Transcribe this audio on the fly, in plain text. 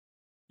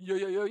Yo,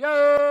 yo, yo,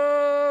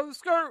 yo,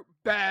 skirt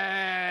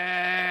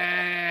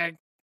bag.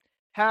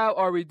 How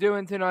are we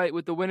doing tonight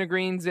with the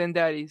wintergreens and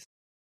daddies?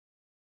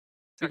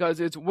 Because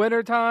it's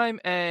winter time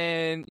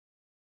and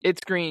it's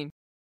green.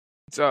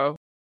 So,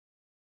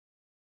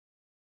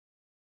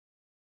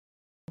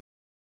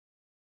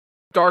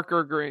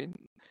 darker green.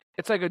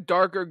 It's like a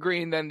darker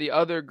green than the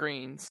other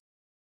greens,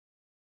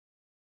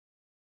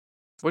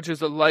 which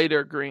is a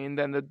lighter green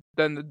than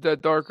the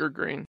darker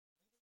green.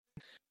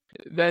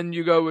 Then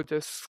you go with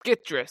the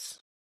citrus.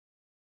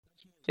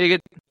 You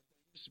get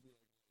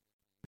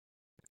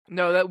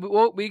no that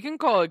well, we can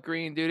call it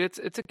green, dude. It's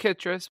a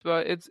citrus,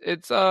 but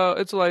it's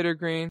lighter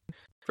green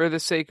for the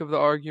sake of the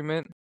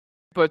argument.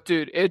 But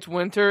dude, it's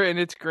winter and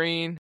it's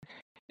green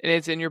and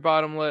it's in your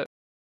bottom lip.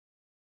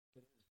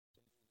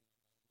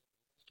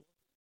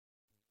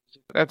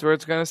 That's where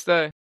it's gonna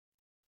stay.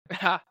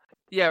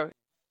 Yeah,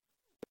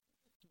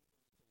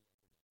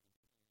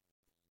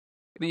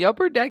 the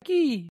upper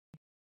decky.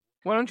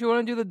 Why don't you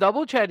want to do the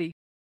double chetty?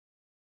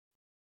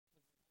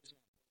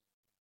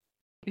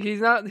 He's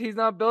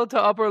not built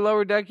to upper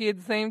lower decky at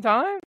the same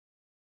time.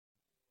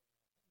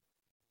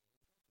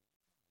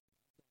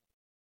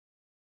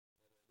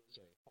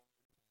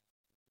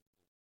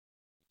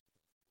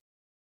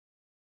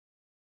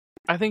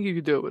 I think you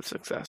could do it with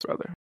success,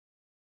 brother.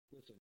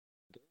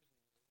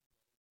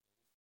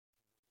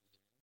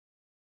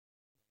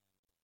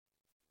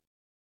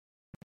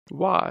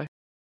 Why?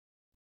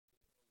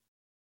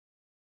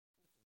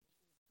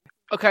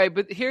 Okay,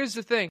 but here's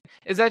the thing.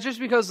 Is that just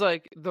because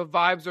like the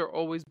vibes are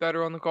always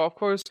better on the golf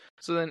course,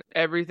 so then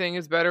everything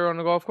is better on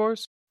the golf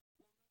course?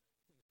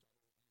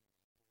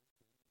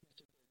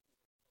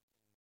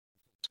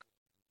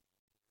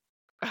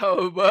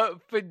 Oh,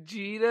 but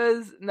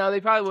fajitas? No, they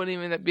probably wouldn't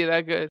even be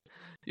that good.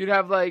 You'd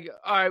have all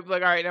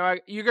right, now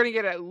you're gonna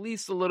get at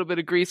least a little bit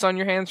of grease on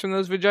your hands from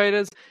those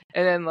fajitas,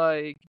 and then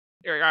like,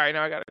 you're like, all right,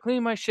 now I gotta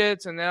clean my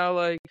shits, and now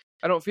like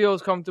I don't feel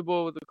as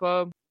comfortable with the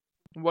club.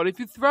 What if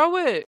you throw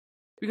it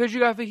because you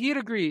got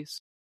fajita grease?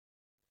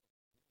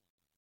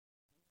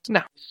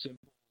 No.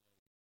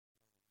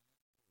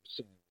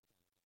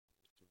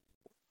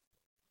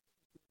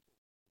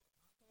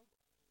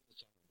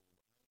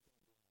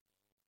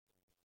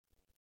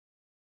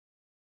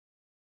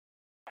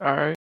 All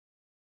right,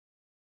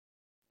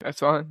 that's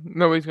fine.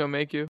 Nobody's gonna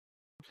make you.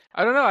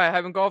 I don't know. I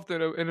haven't golfed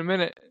in a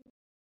minute.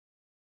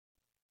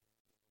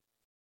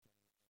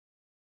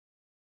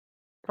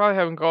 Probably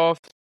haven't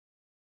golfed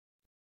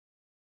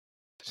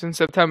since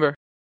September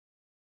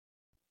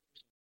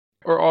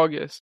or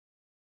August.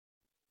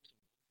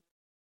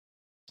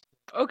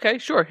 Okay,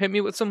 sure. Hit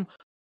me with some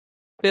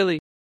Billy.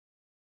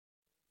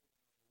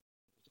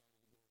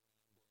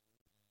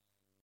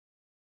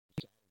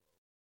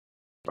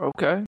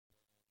 Okay.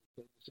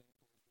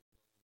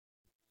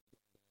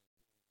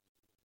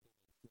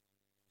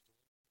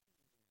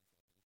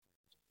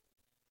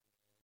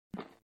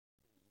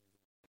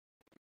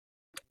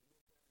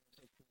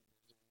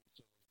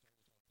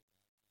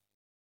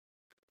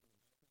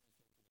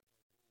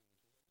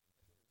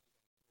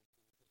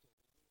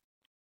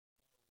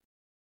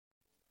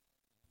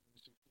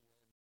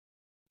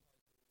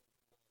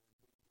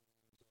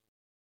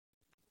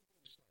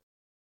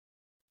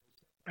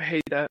 I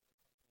hate that.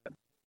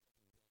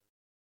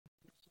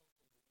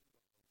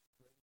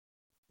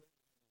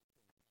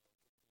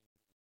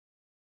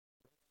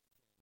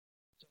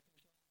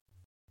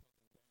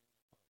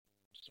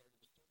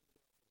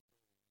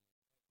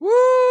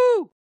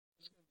 Woo!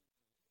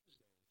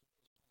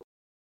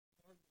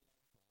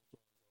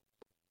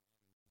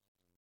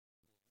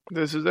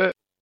 This is it.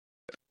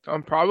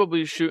 I'm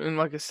probably shooting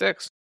like a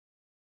 6.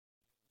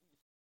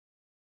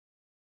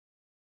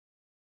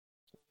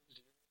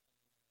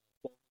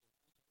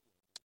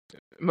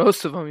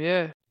 Most of them,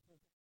 yeah.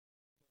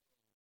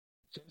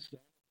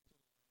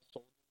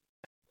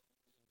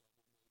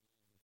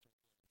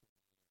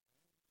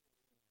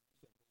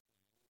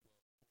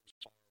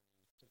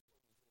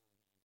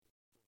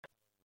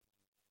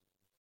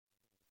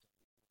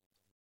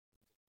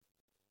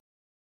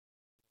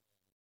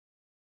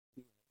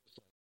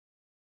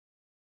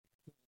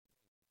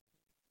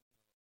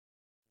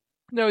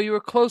 No, you were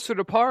closer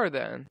to par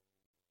then.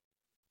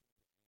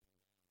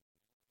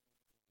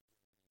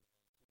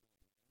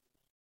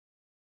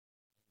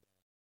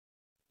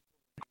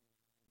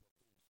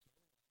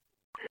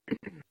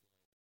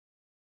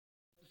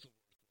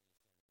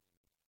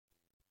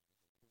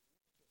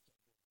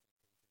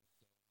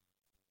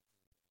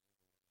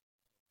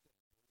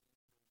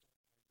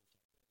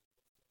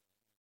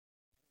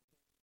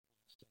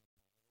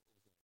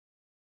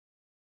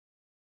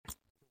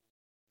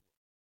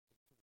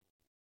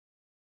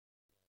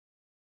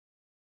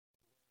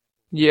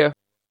 Yeah.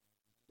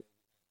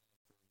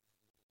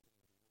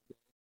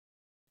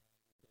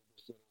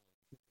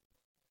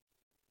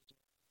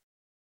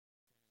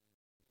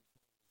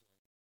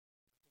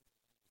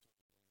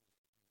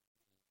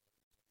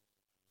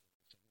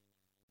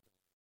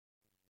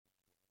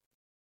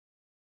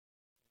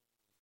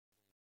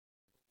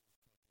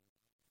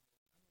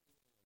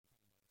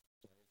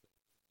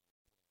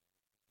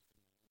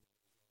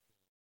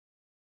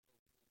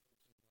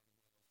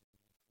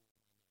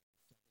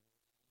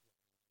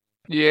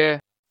 Yeah.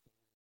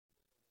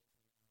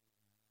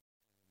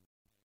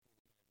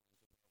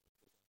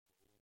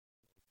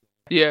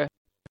 Yeah.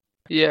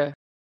 Yeah.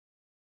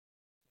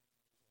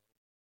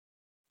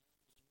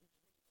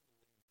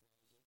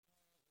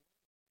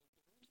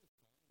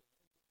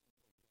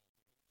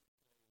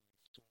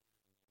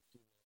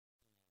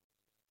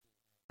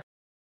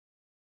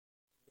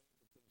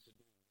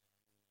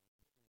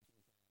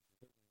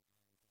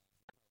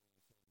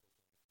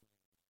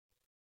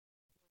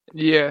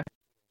 Yeah.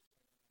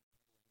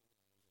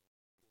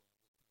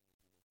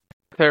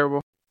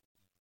 Terrible.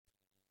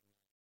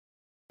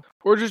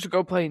 Or just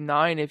go play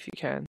 9 if you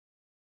can.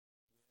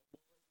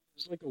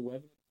 It's like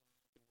 11.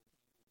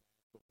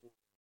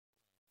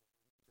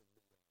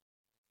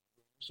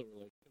 So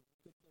we're like,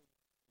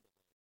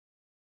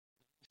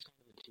 it's kind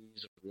of the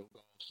tease of real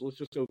golf. So let's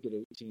just go get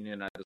 18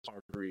 in at this par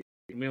 3.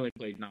 We only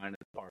played 9 at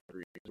the par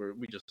 3.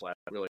 We just laughed.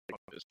 We're like, fuck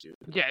this dude.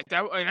 Yeah,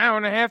 that an hour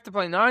and a half to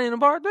play 9 in a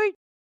par 3?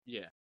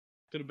 Yeah.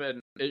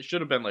 It should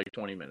have been like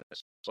 20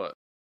 minutes, but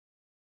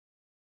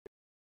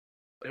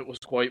it was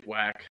quite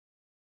whack.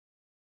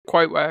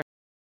 Quite whack.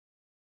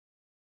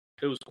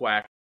 It was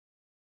quack.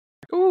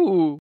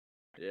 Ooh.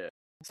 Yeah.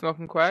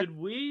 Smoking quack? Should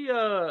we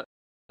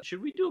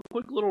do a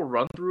quick little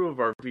run through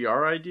of our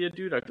VR idea,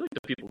 dude? I feel like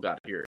the people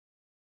got to hear it.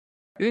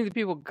 You think the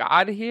people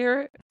got to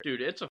hear it? Dude,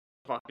 it's a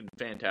fucking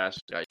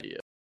fantastic idea.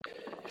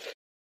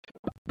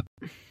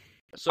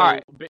 So,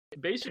 right.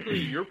 Basically,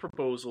 your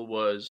proposal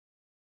was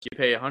you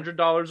pay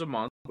 $100 a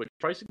month, which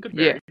pricing could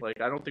vary. Yeah.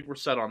 Like, I don't think we're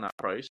set on that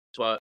price,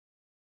 but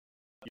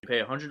you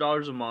pay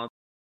 $100 a month.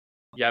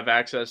 You have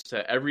access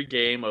to every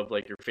game of,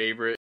 like, your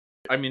favorite.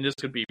 I mean, this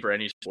could be for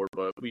any sport,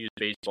 but we use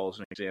baseball as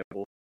an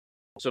example.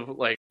 So,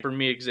 like, for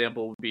me,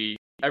 example would be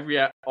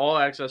all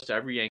access to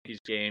every Yankees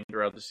game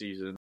throughout the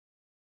season,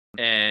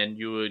 and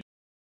you would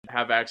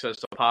have access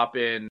to pop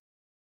in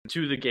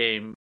to the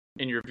game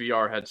in your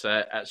VR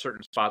headset at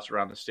certain spots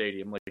around the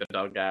stadium, like the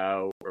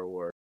dugout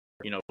or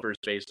first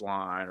base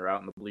line or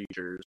out in the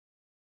bleachers.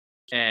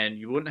 And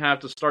you wouldn't have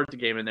to start the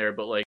game in there,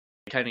 but like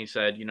Kenny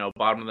said,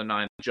 bottom of the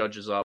ninth,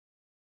 judges up,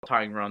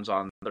 tying runs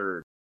on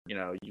third. You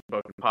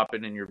can pop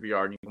in your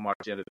VR and you can watch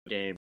the end of the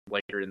game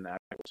like you're in the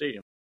actual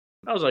stadium.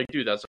 I was like,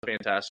 dude, that's a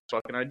fantastic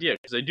fucking idea,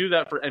 because they do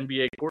that for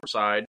NBA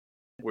courtside,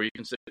 where you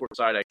can sit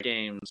courtside at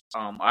games.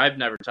 I've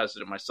never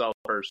tested it myself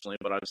personally,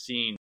 but I've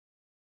seen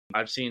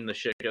the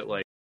shit get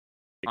like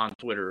on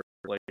Twitter,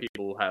 like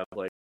people have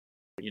like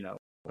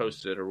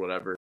posted or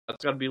whatever.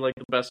 That's got to be like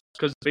the best,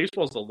 because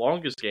baseball's the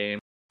longest game,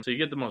 so you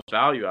get the most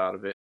value out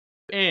of it,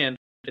 and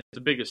it's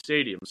the biggest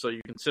stadium, so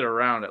you can sit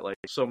around at like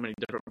so many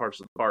different parts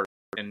of the park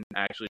and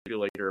actually feel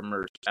like you're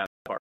immersed at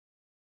the park.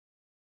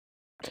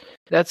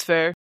 That's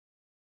fair.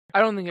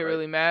 I don't think it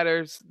really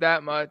matters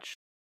that much.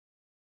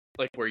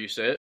 Like where you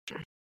sit?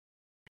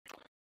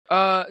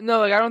 No,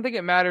 like I don't think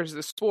it matters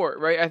the sport,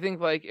 right? I think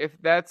like if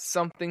that's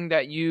something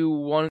that you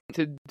want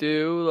to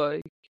do,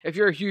 like if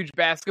you're a huge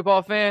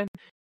basketball fan,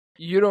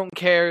 you don't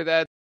care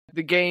that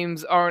the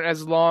games aren't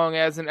as long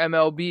as an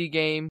MLB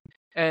game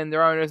and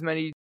there aren't as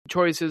many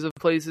choices of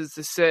places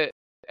to sit,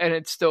 and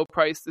it's still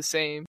priced the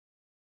same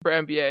for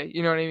NBA.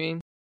 You know what I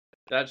mean?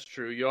 That's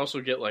true. You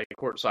also get like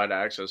courtside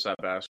access at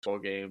basketball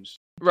games,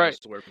 right?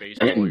 To where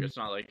baseball, it's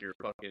not like you're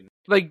fucking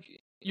like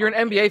you're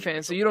an NBA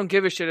fan, so you don't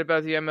give a shit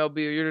about the MLB.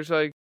 You're just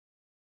like,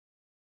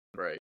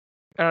 right.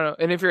 I don't know.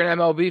 And if you're an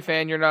MLB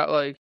fan, you're not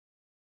like,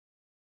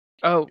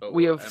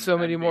 we have so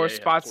many more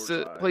spots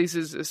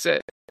places to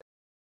sit.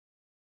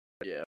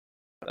 Yeah,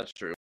 that's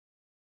true.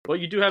 But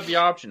you do have the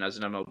option as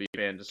an MLB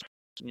fan to,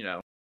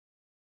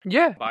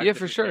 yeah,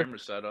 for sure. Camera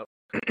setup.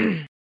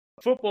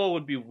 Football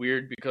would be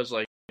weird because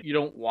like you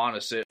don't want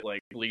to sit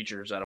like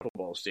bleachers at a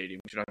football stadium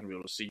because you're not gonna be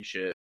able to see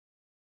shit.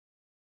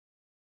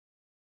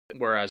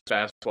 Whereas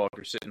basketball, if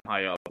you're sitting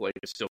high up, like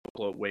it's still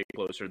way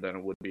closer than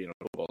it would be in a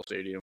football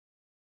stadium.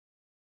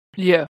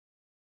 Yeah.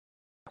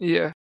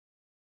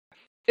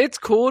 It's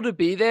cool to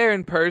be there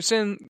in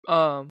person,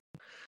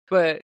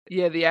 but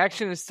yeah, the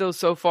action is still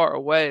so far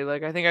away.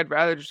 Like I think I'd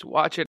rather just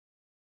watch it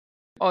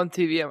on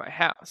TV at my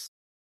house.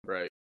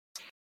 Right.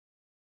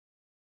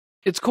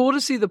 It's cool to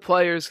see the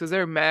players because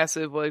they're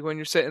massive. Like when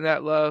you're sitting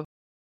that low,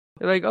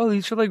 they're like, "Oh,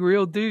 these are like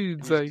real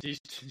dudes." Like,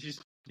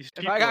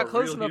 if I got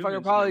close enough, I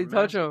could probably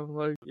touch them.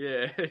 Like,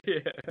 yeah.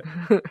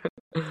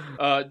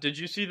 Did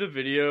you see the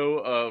video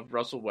of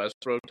Russell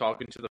Westbrook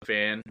talking to the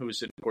fan who was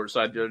sitting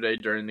courtside the other day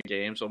during the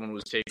game? Someone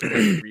was taking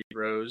free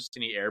throws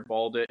and he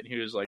airballed it, and he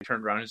was like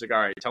turned around. He's like, "All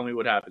right, tell me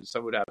what happens.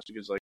 Tell me what happens." He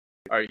goes like,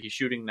 "All right, he's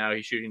shooting now,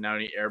 and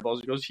he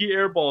airballs." He goes, "He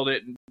airballed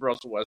it," and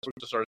Russell Westbrook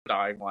just starts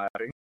dying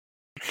laughing.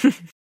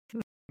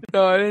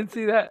 No, I didn't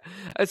see that.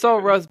 I saw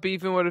Russ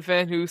beefing with a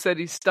fan who said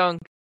he stunk.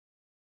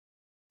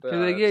 He's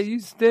like, "Yeah, you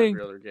stink."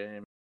 Every other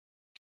game.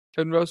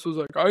 And Russ was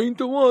like, "I ain't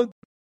the one.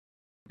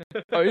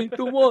 I ain't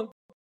the one."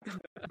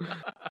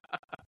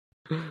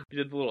 He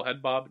did the little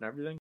head bob and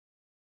everything?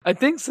 I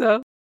think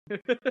so.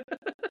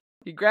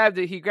 He grabbed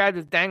it. He grabbed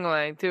his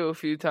dangling too a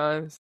few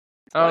times.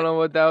 I don't know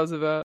what that was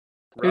about.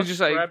 Russ he was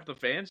just like, grabbed the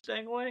fans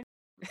dangling?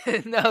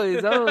 No,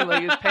 his own,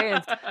 like his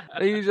pants.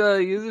 He's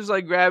just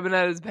like grabbing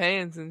at his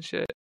pants and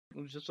shit. It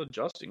was just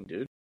adjusting,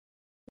 dude.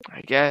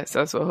 I guess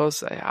that's what he'll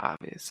say,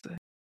 obviously.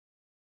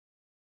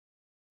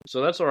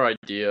 So that's our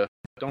idea.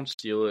 Don't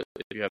steal it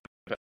if you have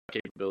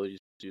capabilities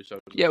to do so.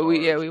 Yeah,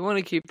 we want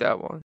to keep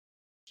that one.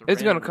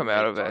 It's gonna come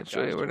out random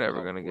eventually. podcast We're will never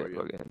come gonna for get you.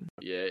 fucking.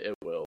 Yeah, it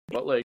will.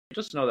 But like,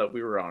 just know that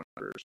we were on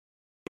first.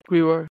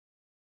 We were.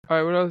 All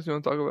right, what else do you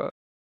want to talk about?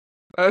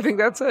 I think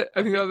that's it.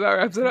 I think that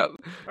wraps it up.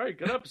 All right,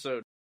 good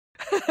episode.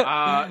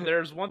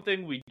 There's one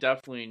thing we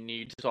definitely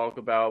need to talk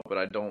about, but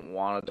I don't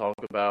want to talk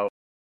about.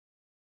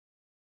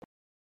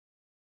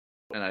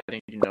 And I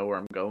think you know where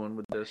I'm going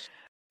with this.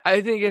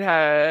 I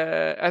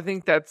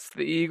think that's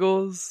the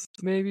Eagles,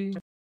 maybe.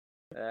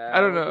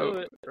 I don't know. Do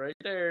it right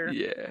there.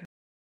 Yeah.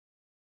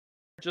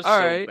 Just All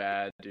so right.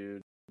 bad,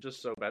 dude.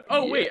 Just so bad.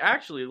 Oh, wait,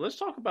 actually, let's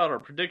talk about our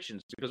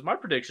predictions, because my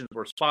predictions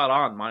were spot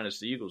on minus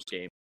the Eagles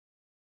game.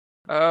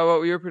 What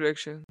were your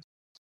predictions?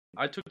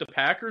 I took the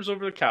Packers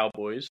over the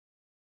Cowboys.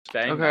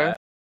 Bang Okay. that.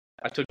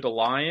 I took the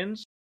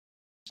Lions.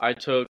 I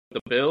took the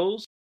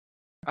Bills.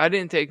 I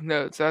didn't take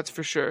notes, that's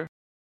for sure.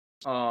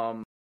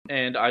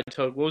 And I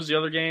took, what was the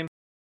other game?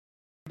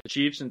 The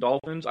Chiefs and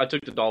Dolphins. I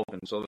took the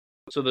Dolphins.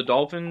 So the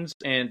Dolphins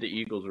and the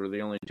Eagles were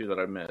the only two that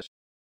I missed.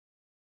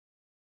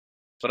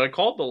 But I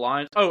called the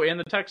Lions. Oh, and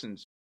the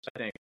Texans, I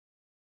think.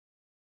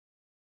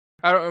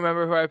 I don't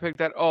remember who I picked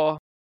at all.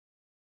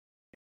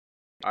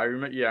 I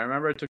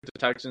remember I took the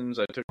Texans.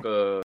 I took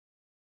the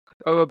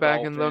I'll go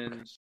back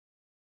Dolphins,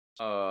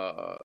 and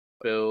look.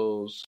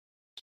 Bills,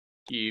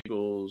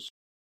 Eagles,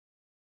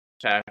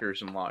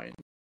 Packers, and Lions.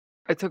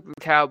 I took the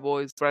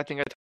Cowboys, but I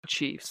think I took the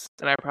Chiefs,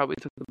 and I probably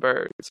took the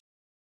Birds.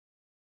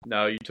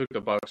 No, you took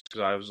the Bucks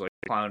because I was like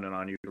clowning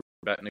on you for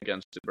betting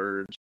against the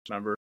Birds.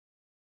 Remember?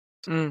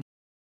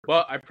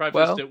 But I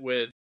prefaced it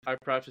with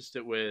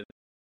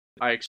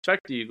I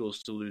expect the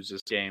Eagles to lose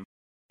this game,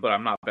 but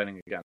I'm not betting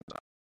against them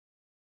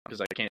because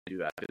I can't do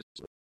that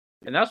physically.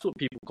 And that's what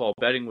people call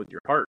betting with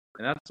your heart,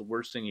 and that's the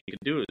worst thing you can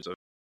do as a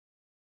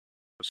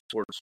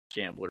sports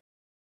gambler.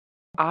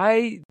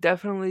 I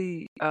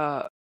definitely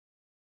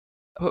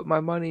put my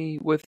money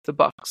with the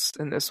Bucks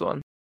in this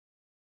one.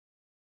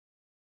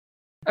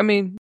 I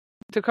mean,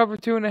 to cover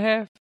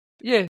 2.5.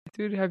 Yeah,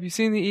 dude, have you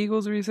seen the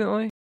Eagles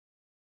recently?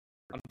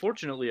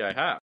 Unfortunately, I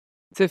have.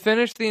 To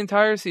finish the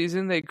entire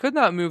season, they could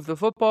not move the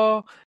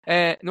football,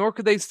 nor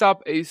could they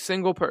stop a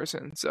single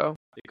person. So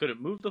they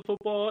couldn't move the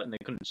football, and they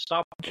couldn't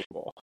stop the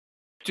football.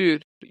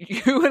 Dude,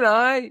 you and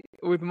I,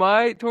 with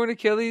my torn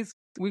Achilles,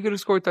 we could have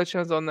scored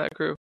touchdowns on that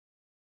crew.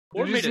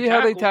 Did you see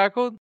how they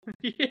tackled?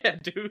 Yeah,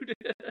 dude.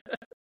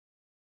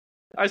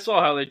 I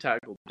saw how they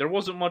tackled. There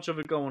wasn't much of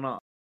it going on.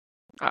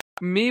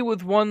 Me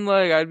with one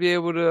leg, I'd be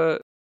able to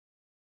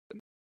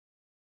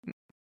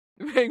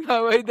make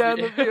my way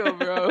down the field,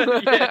 bro.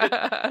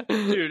 Yeah,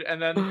 dude,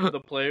 and then the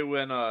play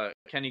when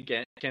Kenny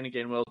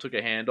Gainwell took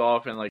a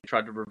handoff and like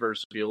tried to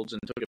reverse fields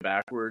and took it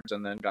backwards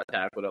and then got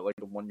tackled at like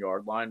the 1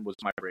 yard line was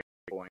my breaking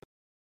point.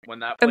 When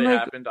that play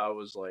happened, I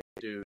was like,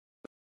 dude,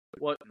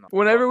 what?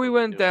 Whenever we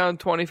went down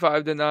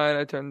 25-9,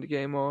 I turned the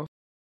game off.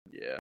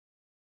 Yeah.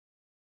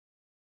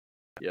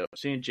 Yep.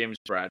 Seeing James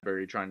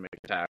Bradbury trying to make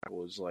a tackle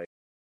was like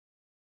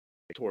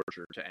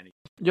torture to any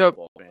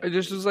football fan. I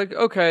just was like,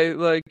 okay,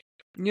 like,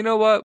 you know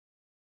what?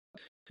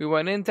 We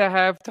went into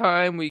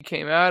halftime. We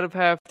came out of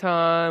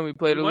halftime. We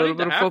played a little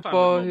bit of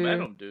football here.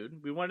 Momentum,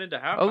 dude. We went into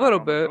halftime. A little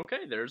bit. Like,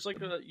 okay, there's like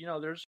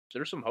there's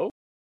some hope.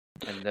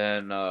 And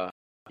then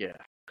yeah.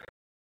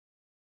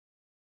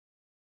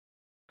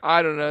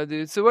 I don't know,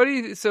 dude. So what do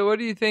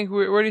you think?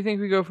 Where do you think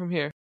we go from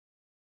here?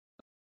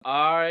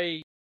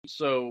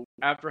 So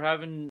after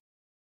having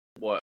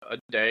a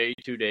day,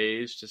 2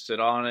 days to sit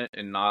on it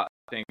and not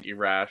think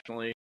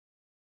irrationally,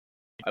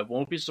 I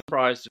won't be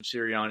surprised if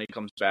Sirianni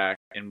comes back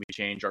and we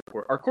change our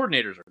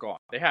coordinators are gone.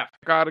 They have to.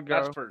 Gotta go.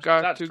 That's first.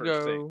 Got that's to first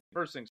go. Thing.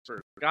 First things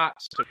first. Got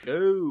to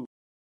go.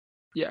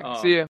 Yeah.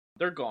 See ya.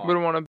 They're gone. We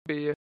don't want to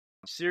be ya.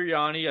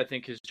 Sirianni, I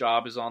think his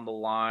job is on the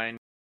line.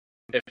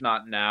 If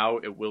not now,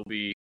 it will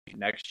be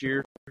next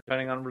year,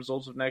 depending on the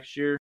results of next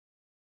year.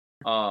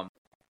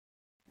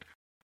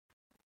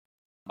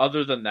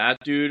 Other than that,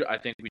 dude, I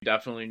think we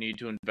definitely need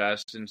to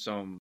invest in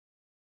some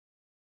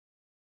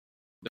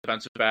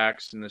defensive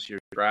backs in this year's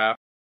draft.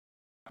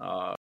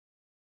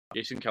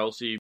 Jason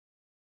Kelce,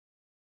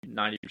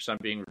 90%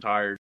 being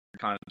retired,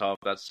 kind of tough.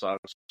 That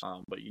sucks.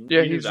 But you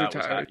knew that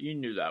retired. You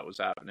knew that was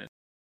happening.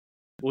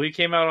 Well, he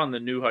came out on the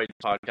New Heights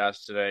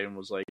podcast today and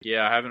was like,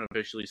 "Yeah, I haven't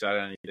officially said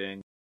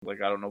anything.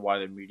 Like, I don't know why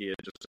the media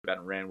just took that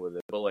and ran with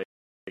it, but like,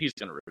 he's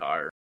gonna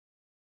retire."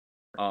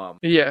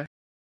 Yeah.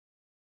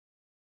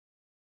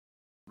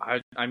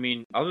 I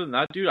mean, other than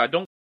that, dude, I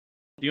don't.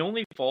 The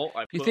only fault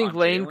I put You think on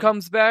Lane Jalen,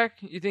 comes back?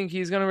 You think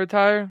he's gonna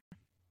retire?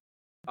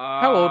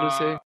 How old is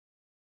he?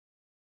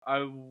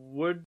 I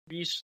would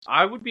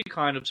be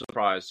kind of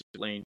surprised if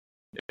Lane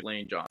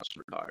Johnson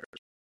retires.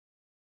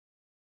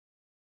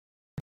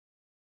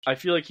 I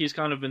feel like he's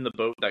kind of in the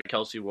boat that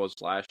Kelce was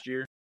last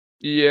year.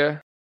 Yeah.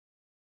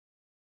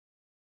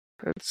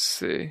 Let's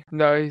see.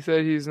 No, he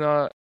said he's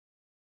not.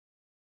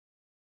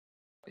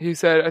 He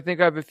said, "I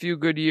think I have a few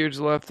good years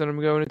left, and I'm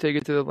going to take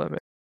it to the limit."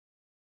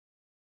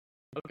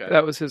 Okay,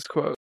 That was his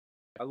quote.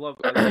 I love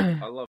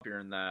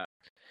hearing that.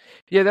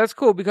 Yeah, that's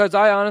cool because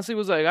I honestly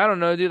was like, I don't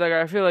know, dude. Like,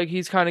 I feel like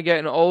he's kind of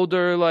getting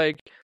older. Like,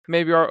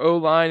 maybe our O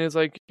line is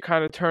like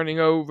kind of turning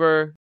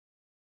over.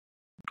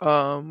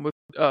 With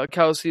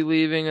Kelsey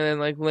leaving, and then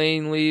like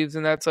Lane leaves,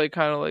 and that's like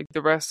kind of like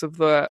the rest of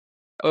the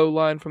O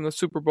line from the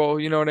Super Bowl.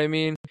 You know what I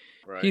mean?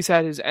 Right. He's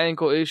had his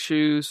ankle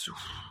issues.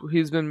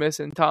 He's been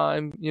missing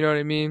time. You know what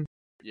I mean?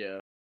 Yeah.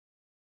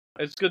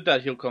 It's good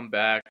that he'll come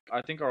back.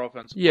 I think our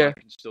offensive Yeah. line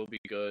can still be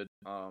good.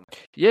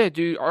 Yeah,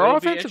 dude. Our It'll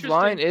be offensive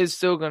line is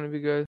still going to be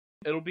good.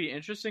 It'll be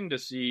interesting to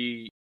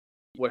see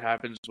what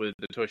happens with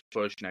the tush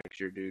push next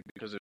year, dude.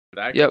 Because if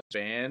that Yep. gets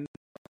banned,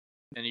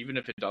 and even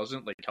if it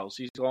doesn't, like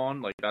Kelsey's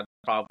gone, like that's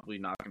probably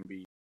not going to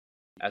be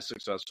as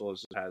successful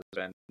as it has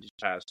been these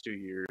past 2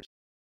 years.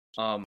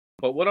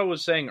 But what I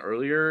was saying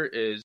earlier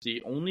is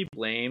the only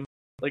blame.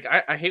 Like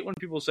I hate when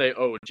people say,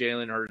 "Oh,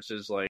 Jalen Hurts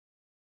is like,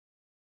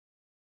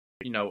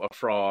 you know, a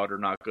fraud or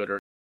not good." Or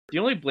the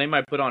only blame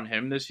I put on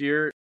him this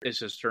year is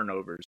his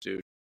turnovers, dude.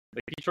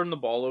 Like he turned the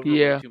ball over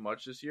way too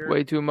much this year.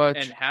 Way too much.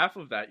 And half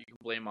of that you can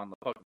blame on the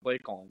fucking play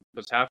calling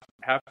because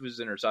half of his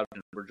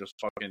interceptions were just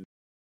fucking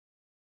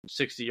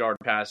 60-yard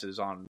passes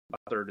on a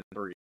 3rd and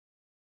 3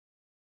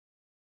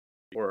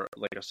 or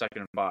like a 2nd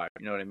and 5.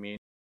 You know what I mean?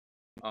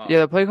 Yeah,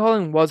 the play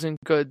calling wasn't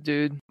good,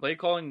 dude. Play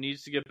calling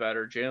needs to get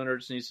better. Jalen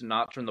Hurts needs to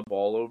not turn the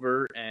ball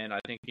over, and I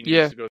think he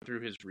needs to go through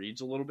his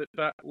reads a little bit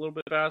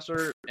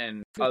faster.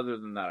 And other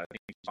than that, I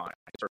think he's fine.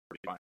 He's perfectly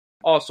fine.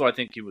 Also, I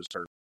think he was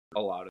hurt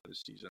a lot of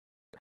this season.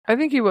 I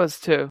think he was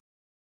too.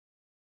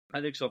 I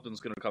think something's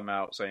going to come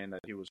out saying that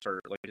he was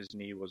hurt, like his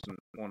knee wasn't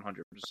 100%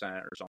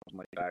 or something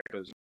like that.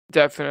 Because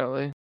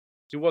definitely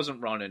he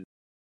wasn't running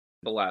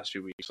the last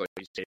few weeks like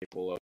he's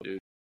capable of, dude.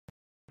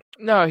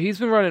 No, he's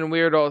been running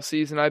weird all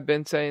season. I've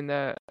been saying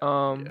that.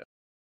 I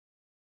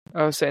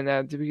was saying that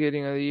at the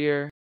beginning of the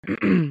year.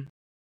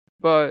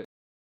 But,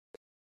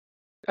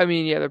 I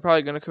mean, yeah, they're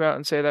probably going to come out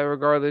and say that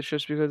regardless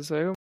just because it's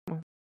like, oh,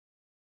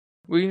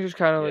 we can just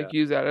kind of like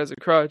use that as a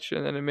crutch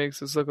and then it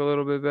makes us look a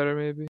little bit better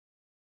maybe.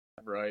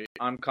 Right.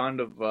 I'm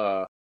kind of,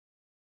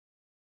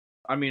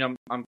 I mean,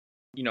 I'm,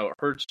 you know, it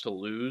hurts to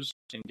lose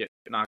and get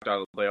knocked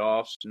out of the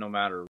playoffs no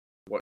matter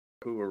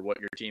who or what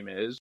your team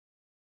is.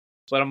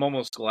 But I'm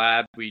almost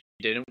glad we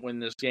didn't win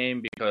this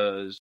game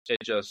because it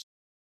just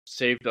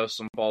saved us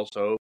some false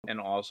hope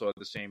and also at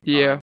the same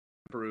time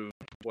proved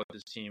what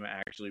this team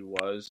actually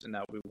was and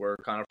that we were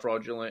kind of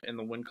fraudulent in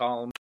the win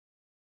column.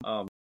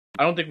 I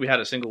don't think we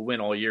had a single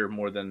win all year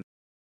more than,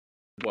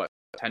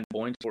 10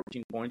 points,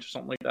 14 points or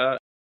something like that?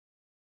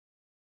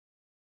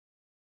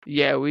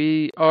 Yeah,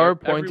 our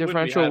point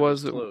differential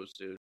was close,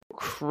 dude.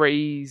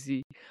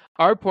 Crazy.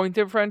 Our point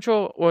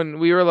differential when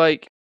we were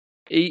like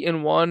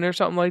 8-1 or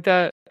something like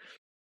that,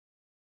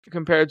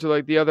 compared to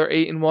like the other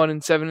 8-1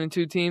 and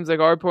 7-2 teams, like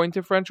our point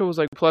differential was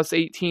like plus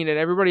 18 and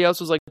everybody else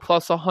was like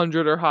plus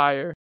 100 or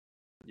higher.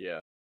 Yeah,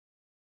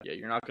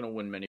 you're not gonna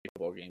win many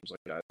football games like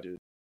that, dude.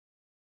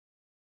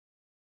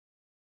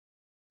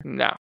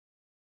 No.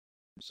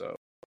 So,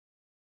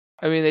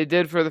 I mean, they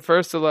did for the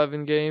first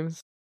 11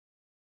 games.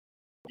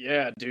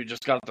 Yeah, dude,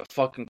 just got the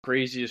fucking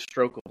craziest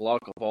stroke of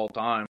luck of all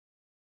time.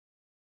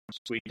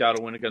 Squeaked out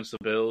a win against the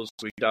Bills,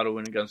 squeaked out a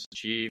win against the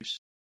Chiefs.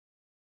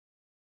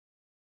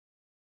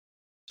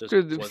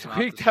 Dude,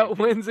 squeaked out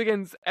wins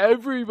against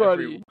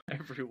everybody.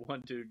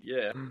 Everyone, dude,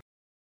 yeah.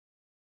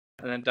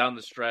 And then down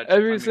the stretch,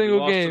 every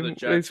single game,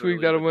 they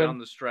squeaked out a win. Down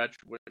the stretch,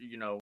 you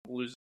know,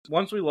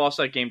 once we lost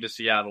that game to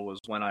Seattle was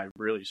when I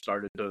really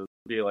started to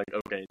be like,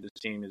 okay, this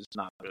team is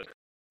not good.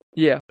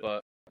 Yeah.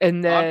 But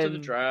and then on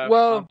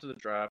to the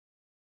draft.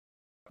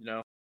 You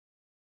know,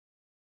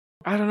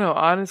 I don't know.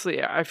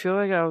 Honestly, I feel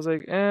like I was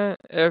like,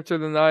 after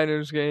the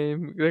Niners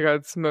game, they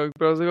got smoked.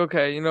 But I was like,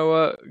 okay, you know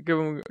what? Give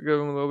them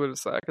a little bit of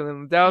slack. And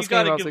then the Dallas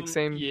game, I was like,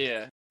 same.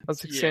 Yeah. I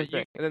was like, same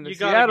thing. And then the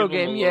Seattle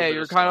game,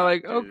 you're kind of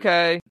like, dude.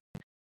 Okay.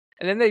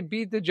 And then they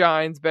beat the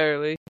Giants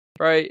barely,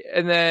 right?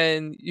 And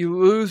then you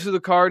lose to the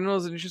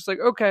Cardinals, and it's just like,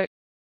 okay,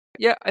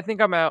 yeah, I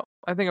think I'm out.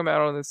 I think I'm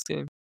out on this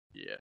team.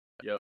 Yeah.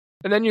 Yep.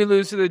 And then you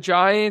lose to the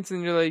Giants,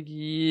 and you're like,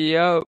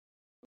 yep.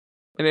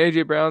 And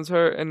AJ Brown's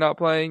hurt and not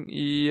playing.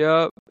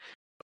 Yep.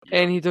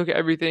 And he took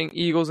everything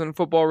Eagles and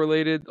football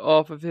related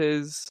off of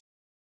his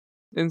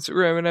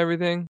Instagram and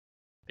everything.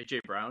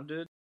 AJ Brown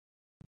did?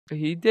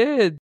 He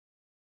did.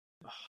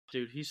 Oh,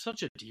 dude, he's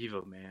such a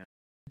diva, man.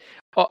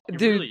 He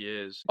really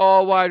is.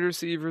 All wide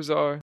receivers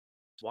are.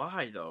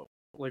 Why, though?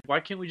 Like, why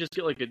can't we just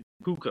get, like, a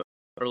Puka?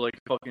 Or, like,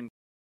 fucking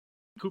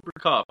Cooper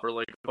Kupp? Or,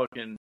 like,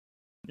 fucking...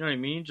 You know what I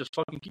mean? Just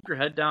fucking keep your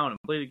head down and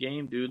play the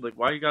game, dude. Like,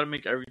 why you gotta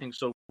make everything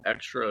so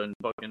extra and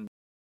fucking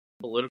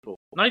political?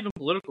 Not even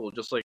political,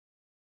 just like...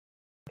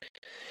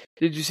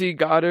 Did you see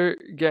Goddard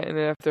getting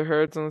after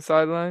Hurts on the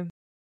sideline?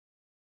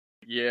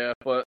 Yeah,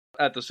 but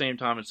at the same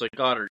time, it's like,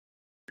 Goddard,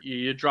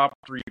 you dropped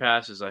 3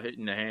 passes I hit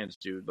in the hands,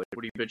 dude. Like,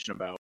 what are you bitching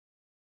about?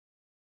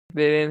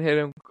 They didn't hit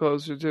him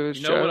closer to his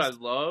chest. You know what I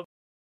love?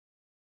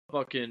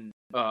 Fucking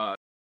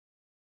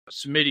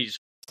Smitty's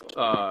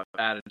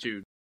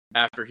attitude.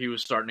 after he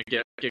was starting to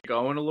get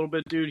going a little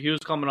bit, dude. He was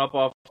coming up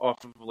off of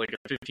like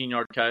a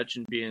 15-yard catch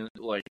and being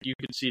like, you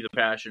could see the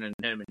passion in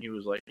him, and he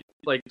was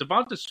like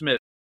Devonta Smith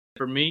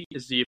for me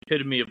is the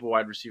epitome of a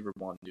wide receiver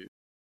one, dude.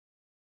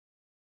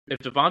 If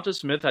Devonta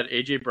Smith had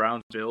AJ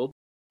Brown's build,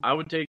 I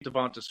would take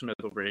Devonta Smith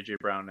over AJ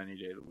Brown any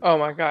day of the week. Oh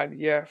my god,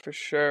 yeah, for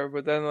sure.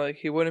 But then like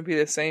he wouldn't be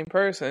the same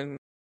person.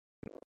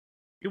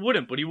 He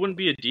wouldn't, but he wouldn't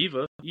be a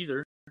diva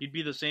either. He'd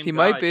be the same. He guy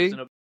might be.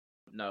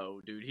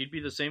 No, dude, he'd be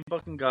the same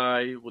fucking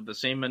guy with the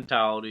same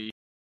mentality.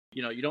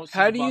 You know, you don't see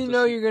How do you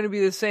know you're going to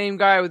be the same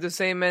guy with the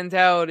same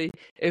mentality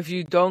if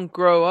you don't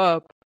grow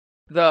up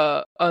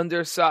the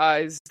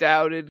undersized,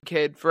 doubted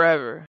kid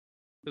forever?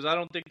 Because I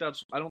don't think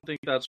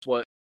that's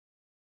what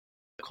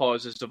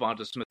causes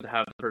Devonta Smith to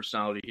have the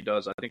personality he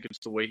does. I think it's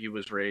the way he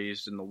was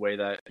raised and the way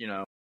that, you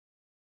know,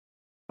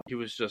 he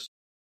was just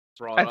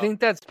brought up. I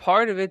think that's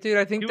part of it, dude.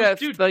 I think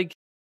that's like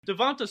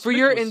Devonta Smith for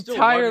your was entire still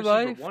wide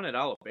receiver life. one at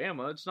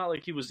Alabama. It's not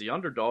like he was the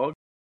underdog.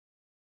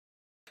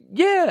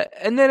 Yeah,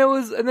 and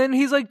then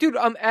he's like, dude,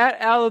 I'm at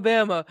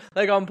Alabama.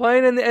 Like, I'm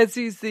playing in the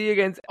SEC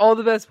against all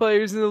the best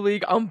players in the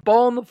league. I'm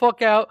balling the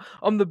fuck out.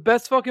 I'm the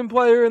best fucking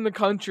player in the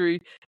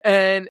country.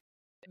 And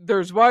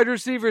there's wide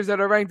receivers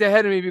that are ranked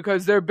ahead of me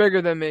because they're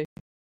bigger than me.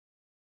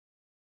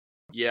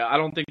 Yeah, I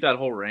don't think that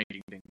whole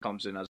ranking thing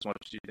comes in as much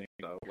as you think,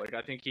 though. Like,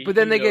 I think But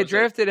then they get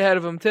drafted ahead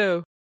of him,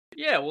 too.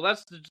 Yeah, well,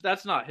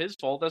 that's not his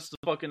fault. That's the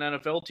fucking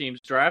NFL teams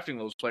drafting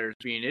those players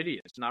being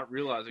idiots, not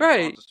realizing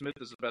Devonta Smith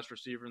is the best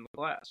receiver in the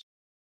class.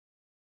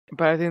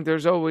 But I think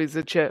there's always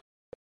a chip.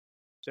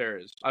 There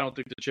is. I don't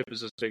think the chip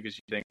is as big as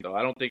you think, though.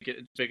 I don't think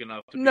it's big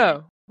enough to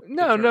No.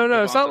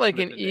 It's not like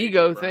Smith an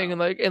ego thing and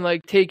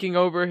like taking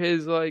over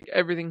his like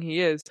everything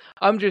he is.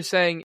 I'm just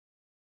saying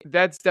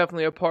that's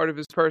definitely a part of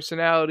his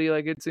personality.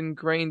 Like it's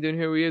ingrained in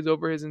who he is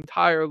over his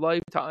entire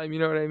lifetime. You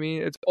know what I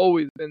mean? It's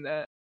always been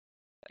that.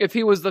 If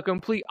he was the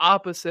complete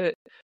opposite,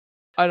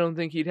 I don't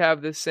think he'd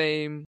have the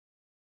same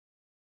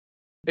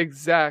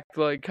exact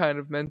like kind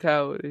of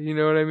mentality. You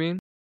know what I mean?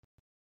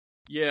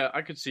 Yeah,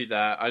 I could see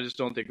that. I just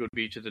don't think it would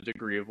be to the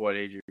degree of what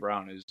AJ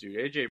Brown is, dude.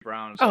 AJ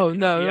Brown is he has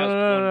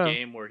one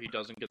game where he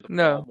doesn't get the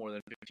ball more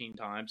than 15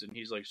 times, and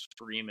he's like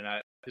screaming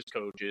at his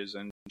coaches,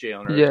 and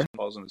Jalen Hurts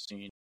calls on the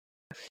scene.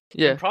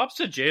 Yeah. And props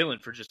to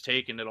Jalen for just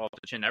taking it off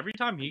the chin. Every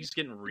time he's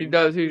getting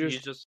rebounded, he does.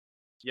 He's just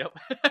yep.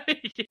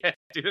 Yeah,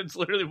 dude, it's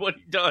literally what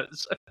he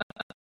does.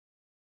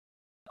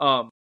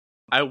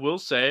 I will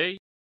say,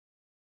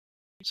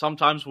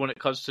 sometimes when it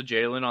cuts to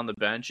Jalen on the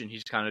bench and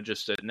he's kind of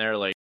just sitting there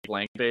like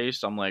blank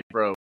faced, I'm like,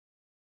 bro,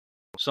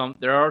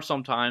 there are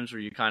some times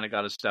where you kind of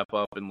got to step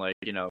up and like,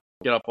 you know,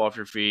 get up off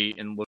your feet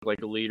and look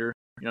like a leader.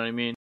 You know what I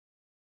mean?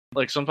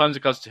 Like sometimes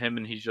it cuts to him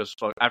and he's just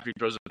after he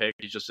throws a pick,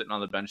 he's just sitting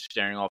on the bench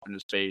staring off in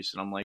his face,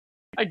 and I'm like,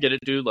 I get it,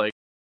 dude. Like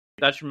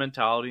that's your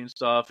mentality and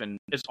stuff, and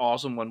it's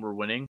awesome when we're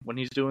winning when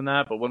he's doing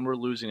that. But when we're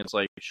losing, it's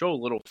like show a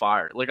little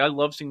fire. Like I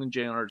love seeing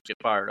Jalen Hurts get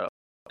fired up,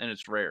 and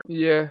it's rare.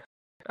 Yeah,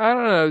 I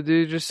don't know,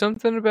 dude. Just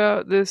something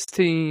about this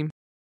team.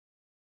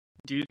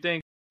 Do you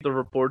think the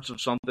reports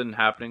of something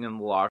happening in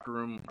the locker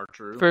room are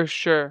true? For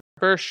sure,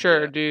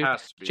 yeah, dude.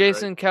 Be,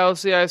 Jason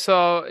Kelsey, I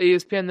saw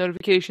ESPN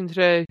notification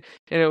today,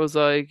 and it was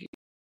like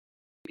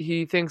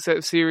he thinks that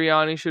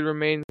Sirianni should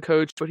remain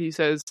coach, but he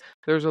says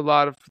there's a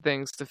lot of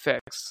things to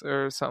fix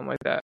or something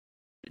like that.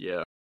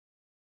 Yeah.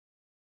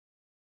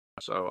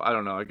 So I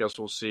don't know. I guess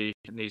we'll see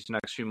in these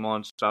next few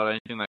months about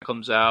anything that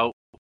comes out.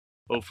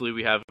 Hopefully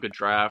we have a good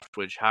draft,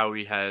 which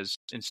Howie has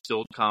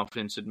instilled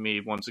confidence in me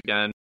once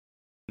again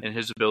in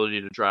his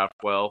ability to draft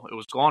well. It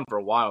was gone for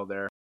a while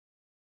there.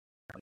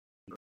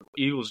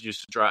 Eagles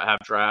used to have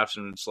drafts,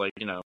 and it's like,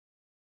 you know,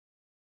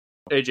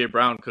 AJ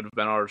Brown could have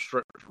been ours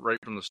right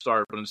from the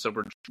start, but instead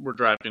we're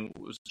drafting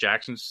was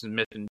Jackson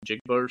Smith and Jigba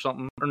or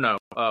something. Or no,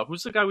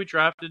 who's the guy we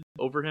drafted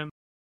over him?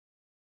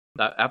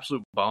 That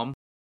absolute bum.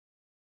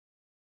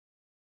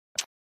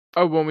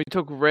 Oh, when we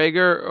took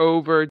Rager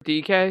over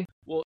DK?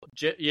 Well,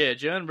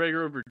 Jalen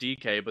Rager over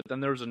DK, but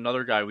then there was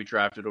another guy we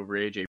drafted over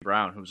AJ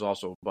Brown who was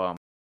also a bum.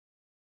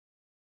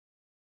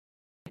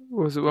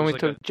 Was it when we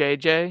took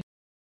JJ?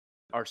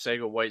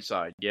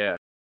 Arcega-Whiteside, yeah.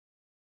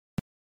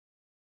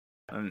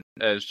 And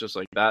it's just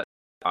like that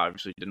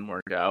obviously didn't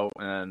work out,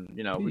 and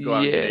you know we go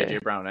out and get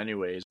AJ Brown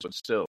anyways, but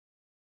still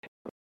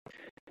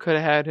could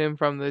have had him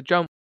from the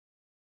jump.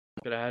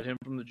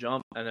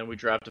 And then we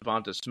draft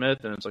Devonta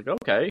Smith, and it's like,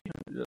 okay,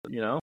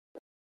 you know,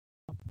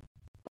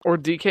 or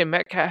DK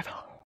Metcalf,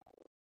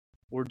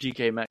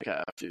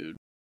 dude.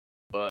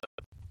 But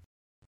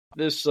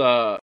this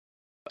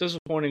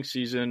disappointing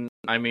season.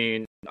 I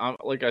mean,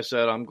 like I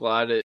said, I'm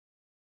glad it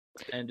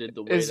ended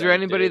the way. Is there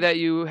anybody that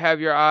you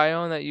have your eye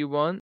on that you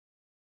want?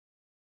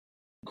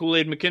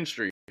 Kool-Aid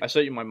McKinstry. I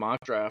sent you my mock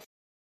draft.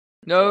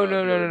 No.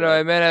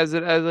 I meant as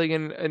like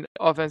an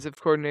offensive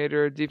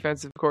coordinator or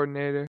defensive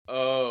coordinator.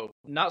 Oh,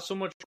 not so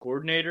much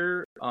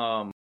coordinator.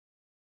 I'll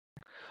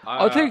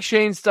take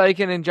Shane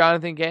Steichen and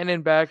Jonathan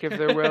Gannon back if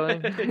they're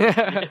willing.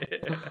 That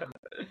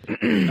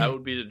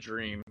would be the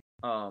dream.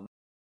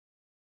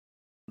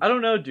 I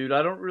don't know, dude.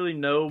 I don't really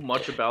know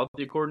much about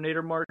the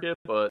coordinator market,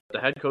 but the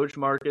head coach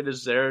market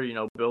is there. You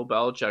know, Bill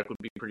Belichick would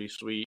be pretty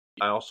sweet.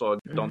 I also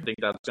don't think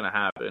that's gonna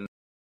happen.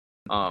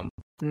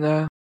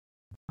 No.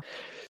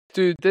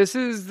 Dude, this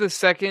is the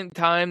second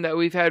time that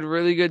we've had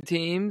really good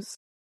teams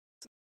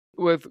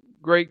with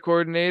great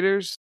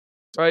coordinators,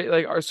 right?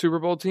 Like our Super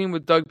Bowl team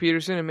with Doug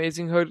Peterson,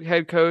 amazing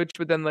head coach,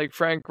 but then like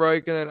Frank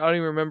Reich, and then I don't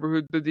even remember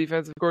who the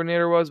defensive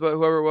coordinator was, but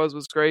whoever it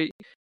was great.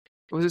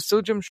 Was it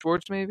still Jim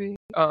Schwartz, maybe?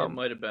 It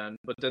might have been,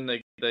 but then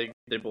they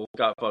both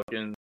got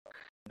fucking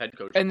head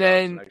coaching and jobs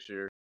then next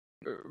year.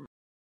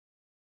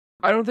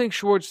 I don't think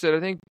Schwartz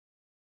did.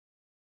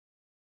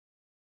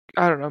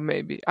 I don't know,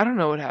 maybe. I don't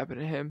know what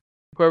happened to him,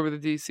 whoever the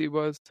DC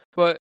was.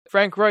 But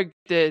Frank Reich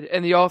did,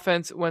 and the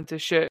offense went to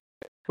shit.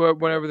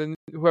 Whoever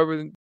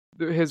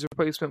his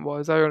replacement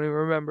was, I don't even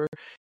remember.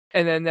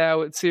 And then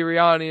now with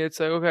Sirianni, it's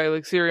like, okay,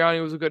 like Sirianni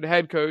was a good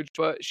head coach,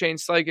 but Shane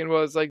Steichen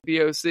was like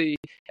the OC,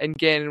 and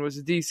Gannon was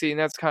the DC, and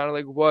that's kind of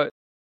like what,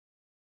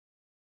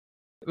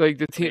 like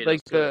the team, like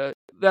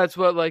that's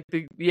what like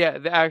the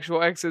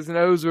actual X's and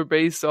O's were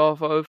based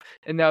off of,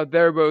 and now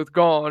they're both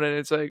gone, and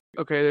it's like,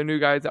 okay, the new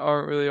guys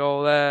aren't really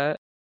all that.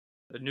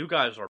 The new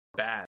guys are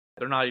bad.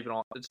 They're not even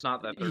all. It's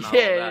not that they're not all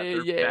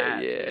that. They're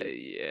bad.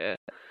 Yeah.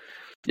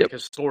 Yep.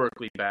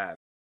 Historically bad.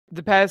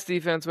 The pass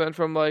defense went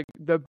from like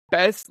the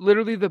best,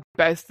 literally the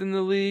best in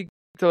the league,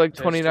 to like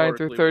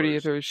 29th or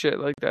 30th or shit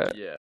like that.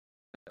 Yeah.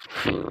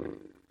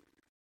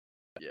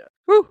 Yeah.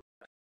 Woo!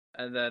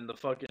 And then the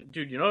fucking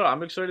dude, you know what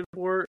I'm excited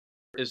for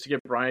is to get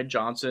Brian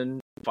Johnson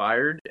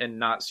fired and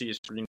not see his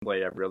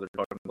screenplay every other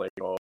fucking play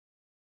call.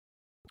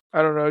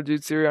 I don't know,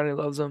 dude. Sirianni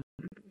loves him.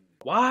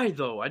 Why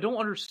though? I don't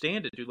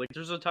understand it, dude. Like,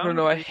 there's a time. I don't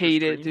know. I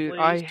hate it, dude.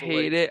 I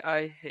hate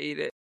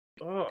it.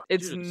 Oh,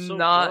 it's dude, so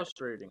not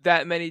frustrating.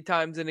 That many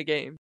times in a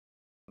game.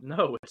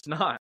 No, it's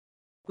not.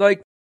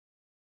 Like,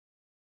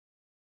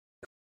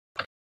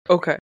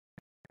 okay,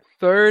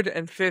 3rd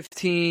and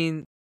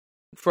 15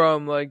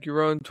 from like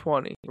your own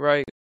 20,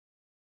 right?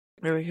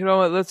 You're like, you know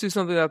what? Let's do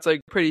something that's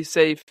like pretty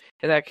safe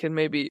and that can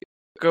maybe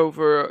go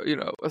for, you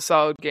know, a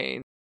solid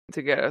gain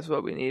to get us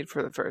what we need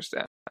for the first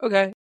down.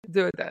 Okay,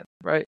 do it then,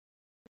 right?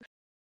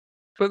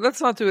 But let's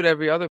not do it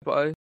every other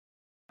play,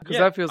 because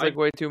that feels like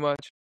way too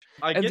much.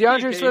 And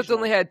DeAndre Swift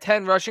only had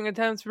 10 rushing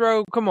attempts,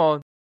 bro. Come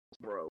on,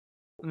 bro.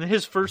 And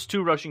his first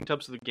 2 rushing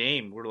attempts of the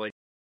game were like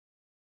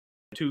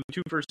two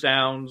first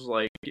downs.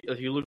 Like,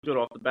 he looked good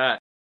off the bat.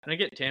 And I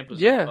get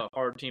Tampa's a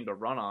hard team to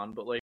run on,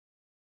 but like,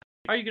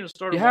 how are you going to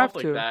start him off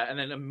like that and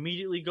then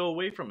immediately go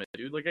away from it,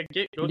 dude? Like, I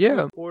get through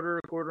a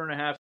quarter and a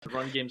half. The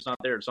run game's not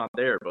there. It's not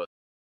there, but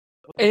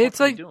and it's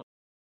like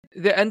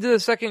the end of the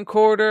second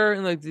quarter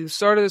and like the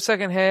start of the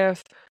second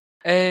half,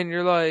 and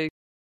you're like,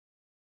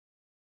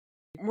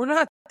 we're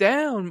not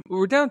down.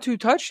 We're down 2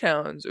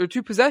 touchdowns or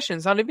 2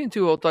 possessions. Not even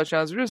 2 whole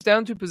touchdowns. We're just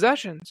down 2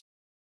 possessions.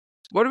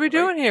 What are we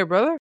doing here,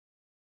 brother?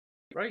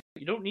 Right.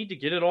 You don't need to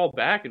get it all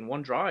back in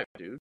one drive,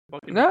 dude.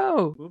 Fucking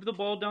move the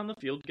ball down the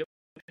field.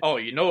 Oh,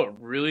 you know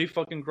what really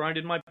fucking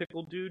grinded my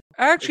pickle, dude?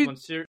 Actually, like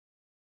when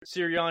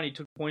Sirianni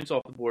took points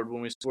off the board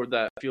when we scored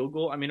that field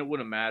goal. I mean, it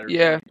wouldn't matter.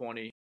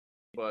 20,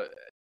 but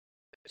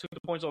took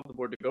the points off the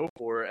board to go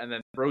for it, and then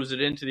throws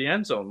it into the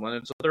end zone when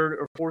it's a 3rd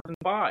or 4th and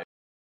 5.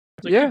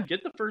 It's like, dude,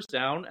 get the first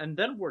down and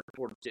then work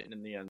towards getting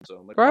in the end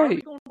zone. Like, why are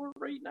we going for it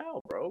right now,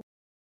 bro?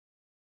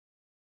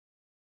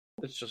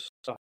 It's just,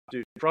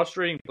 dude,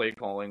 frustrating play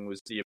calling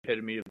was the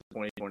epitome of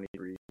the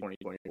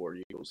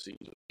 2023-2024 Eagles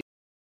season.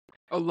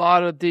 A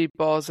lot of deep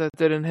balls that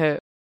didn't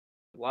hit.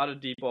 A lot of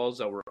deep balls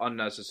that were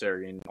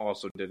unnecessary and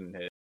also didn't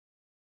hit.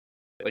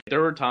 Like,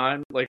 there were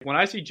times, like, when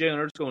I see Jalen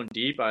Hurts going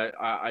deep,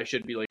 I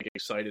should be, like,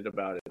 excited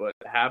about it. But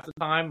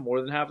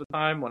more than half the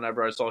time,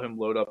 whenever I saw him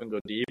load up and go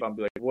deep, I'd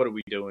be like, what are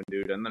we doing,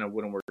 dude? And then it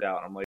wouldn't work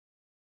out. I'm like,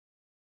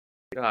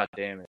 God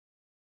damn it.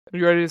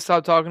 You ready to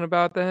stop talking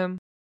about him?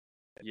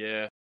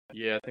 Yeah, I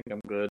think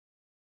I'm good.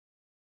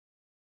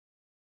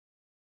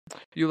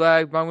 You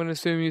lagged, but I'm going to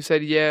assume you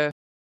said yeah.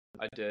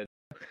 I did.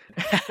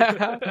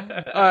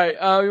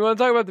 Alright, you want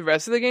to talk about the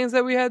rest of the games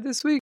that we had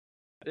this week?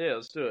 Yeah,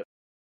 let's do it.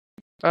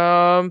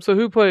 So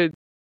who played?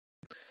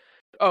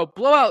 Oh,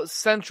 Blowout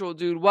Central,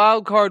 dude.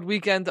 Wild card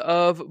weekend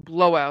of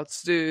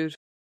blowouts, dude.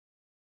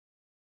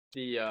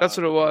 That's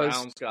what it was. The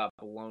Browns got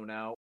blown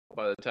out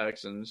by the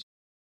Texans.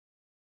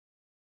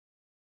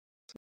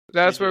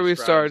 That's where we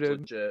started.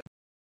 Legit.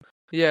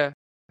 Yeah.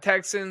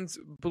 Texans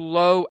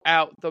blow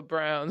out the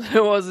Browns.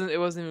 It wasn't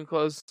even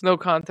close. No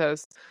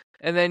contest.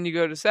 And then you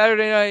go to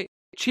Saturday night,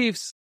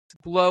 Chiefs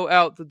blow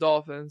out the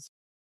Dolphins.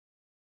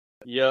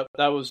 Yep,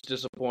 that was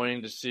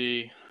disappointing to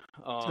see.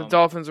 The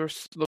Dolphins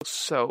looked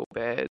so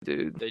bad,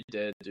 dude. They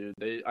did, dude.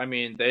 You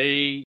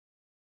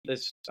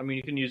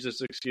can use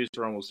this excuse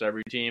for almost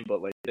every team,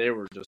 but like, they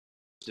were just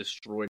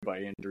destroyed by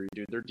injury,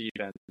 dude. Their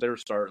defense, they were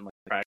starting like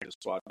practice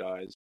squad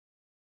guys.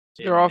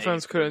 Their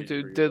offense couldn't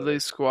do diddly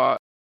squat.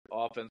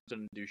 Offense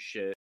couldn't do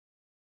shit.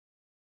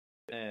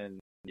 And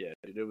yeah,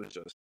 dude, it was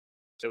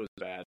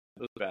bad.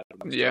 It was bad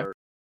from the start.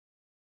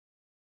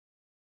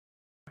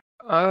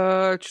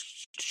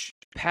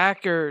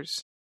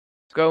 Packers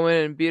go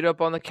in and beat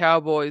up on the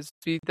Cowboys,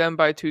 beat them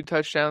by 2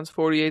 touchdowns,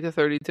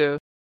 48-32.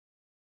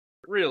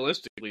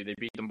 Realistically, they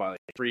beat them by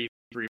like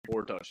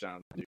 4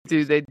 touchdowns.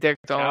 Dude, they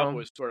dicked on them.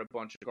 Cowboys scored a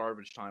bunch of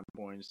garbage time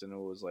points, and it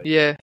was like,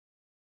 yeah.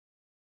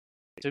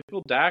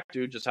 Typical Dak,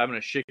 dude, just having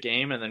a shit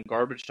game, and then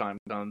garbage time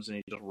comes, and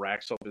he just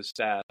racks up his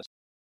stats.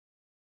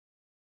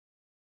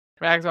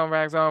 Rags on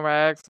rags on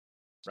rags.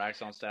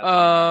 Racks on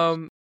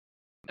stats.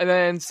 And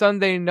then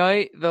Sunday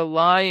night, the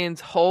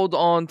Lions hold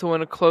on to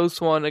win a close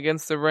one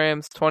against the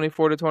Rams,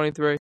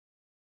 24-23.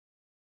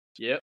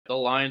 Yep, the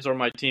Lions are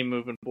my team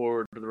moving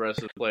forward for the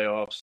rest of the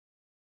playoffs.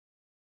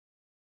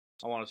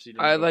 I want to see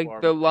them. I like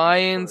the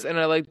Lions, and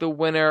I like the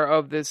winner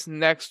of this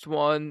next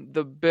one.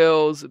 The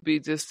Bills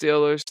beat the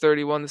Steelers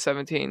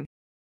 31-17.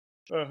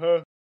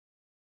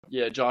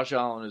 Yeah, Josh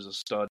Allen is a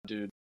stud,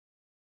 dude.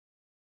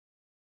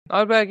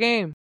 Not a bad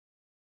game.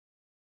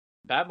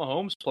 Pat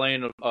Mahomes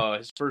playing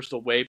his first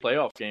away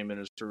playoff game in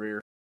his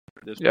career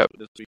this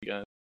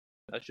weekend.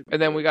 That should be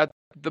and then good. we got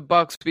the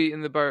Bucks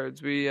beating the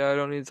Birds. We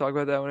don't need to talk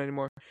about that one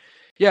anymore.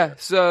 Yeah,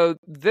 so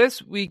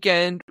this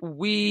weekend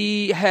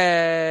we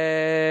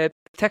had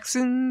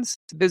Texans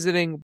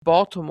visiting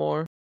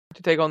Baltimore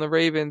to take on the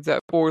Ravens at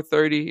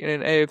 4:30 in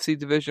an AFC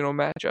divisional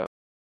matchup.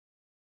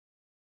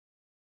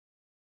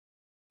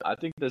 I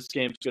think this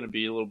game's going to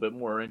be a little bit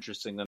more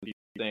interesting than people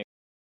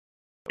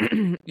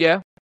think. Yeah.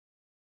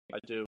 I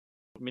do.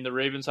 I mean, the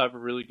Ravens have a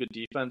really good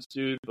defense,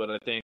 dude, but I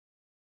think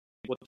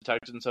what the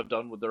Texans have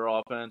done with their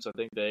offense, I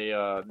think they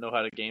know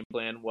how to game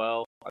plan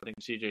well. I think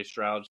C.J.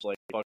 Stroud's like,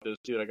 fuck this,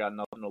 dude, I got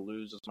nothing to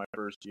lose. It's my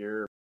first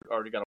year.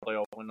 Already got a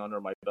playoff win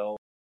under my belt.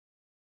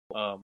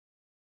 How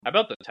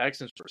about the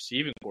Texans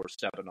receiving corps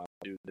stepping up,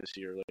 dude, this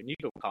year? Like,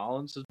 Nico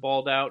Collins has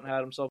balled out and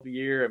had himself a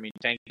year. I mean,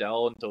 Tank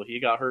Dell, until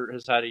he got hurt,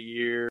 has had a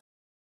year.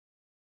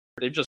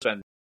 They've just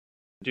been,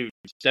 dude,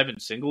 Devin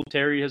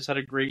Singletary has had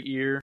a great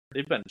year.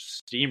 They've been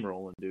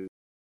steamrolling, dude.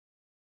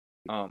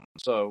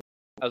 So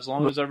as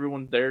long as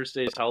everyone there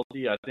stays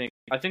healthy, I think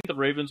the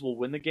Ravens will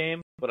win the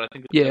game, but I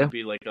think it's going to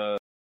be like a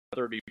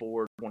 34-27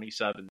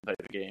 type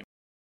of game.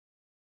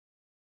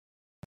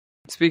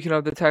 Speaking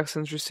of the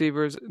Texans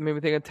receivers, it made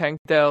me think of Tank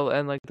Dell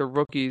and like the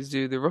rookies,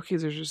 dude. The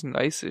rookies are just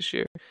nice this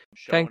year.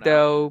 Tank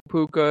Dell,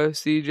 Puka,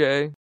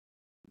 CJ.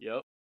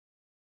 Yep.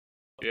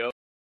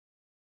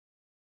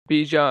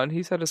 Bijan,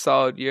 he's had a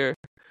solid year.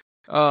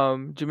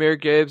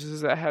 Jahmyr Gibbs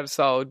has had a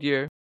solid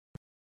year.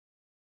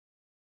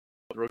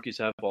 The rookies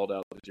have balled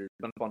out this year. It's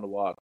been fun to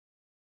watch.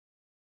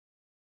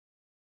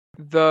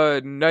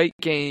 The night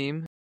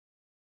game,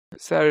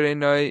 Saturday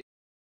night,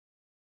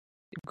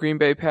 Green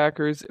Bay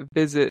Packers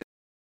visit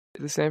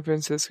the San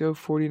Francisco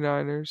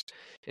 49ers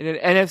in an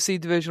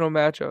NFC divisional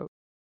matchup.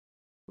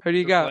 Who do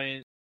you got?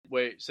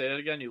 Wait, say that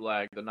again. You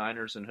lagged. The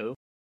Niners and who?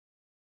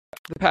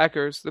 The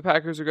Packers. The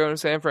Packers are going to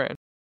San Fran.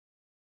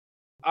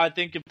 I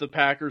think if the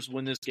Packers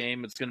win this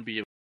game, it's going to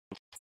be a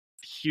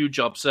huge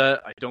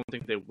upset. I don't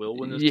think they will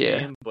win this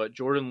game, but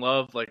Jordan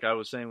Love, like I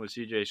was saying with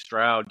CJ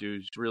Stroud,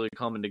 dude, is really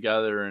coming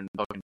together, and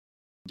fucking,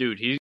 dude,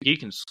 he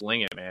can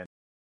sling it, man.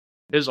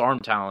 His arm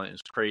talent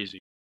is crazy.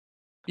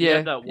 He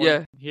had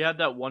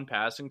that one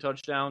passing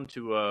touchdown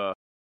to I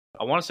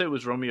want to say it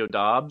was Romeo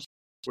Doubs,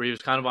 where he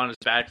was kind of on his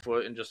back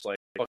foot and just like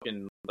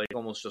fucking like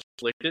almost just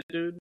flicked it,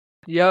 dude.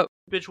 Yep.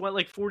 Bitch went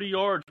like 40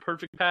 yards,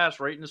 perfect pass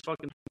right in his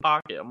fucking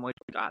pocket. I'm like,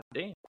 god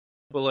damn.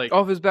 But like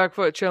off his back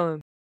foot,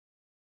 chilling.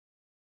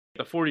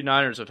 The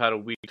 49ers have had a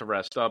week to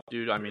rest up,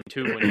 dude. I mean,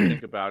 2 when you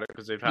think about it,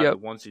 because they've had the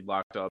 1 seed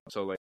locked up.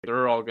 So like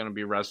they're all going to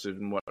be rested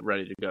and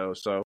ready to go.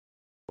 So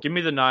give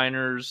me the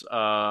Niners.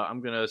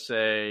 I'm going to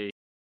say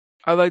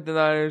I like the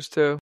Niners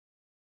too.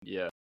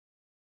 Yeah.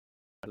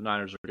 The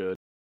Niners are good.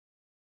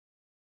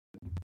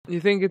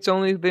 You think they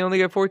only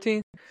get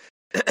 14?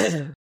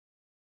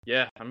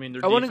 Yeah, I mean,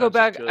 I want to go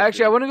back.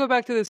 Actually, I want to go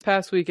back to this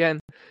past weekend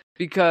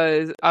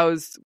because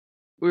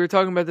we were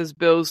talking about this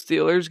Bills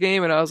Steelers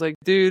game, and I was like,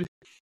 dude,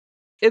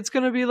 it's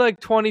gonna be like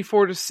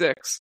 24-6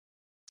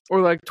 or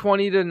like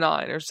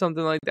 20-9 or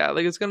something like that.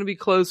 Like it's gonna be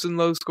close and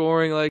low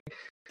scoring. Like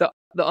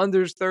the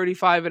under's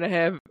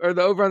 35.5 or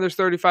the over under's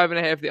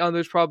 35.5. The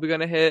under's probably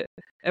gonna hit.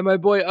 And my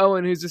boy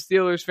Owen, who's a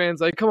Steelers fan,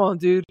 is like, come on,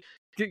 dude,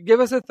 give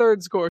us a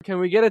third score. Can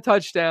we get a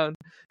touchdown?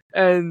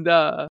 And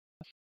lo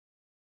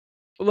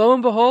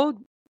and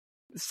behold,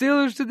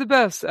 Steelers did the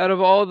best out of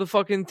all the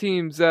fucking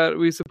teams that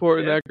we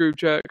support in that group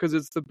chat, because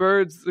it's the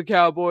Birds, the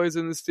Cowboys,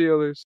 and the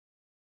Steelers.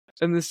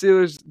 And the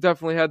Steelers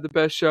definitely had the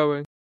best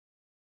showing.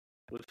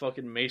 With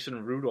fucking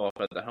Mason Rudolph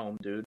at the helm,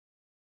 dude.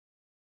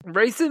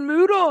 Racing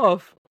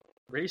Rudolph!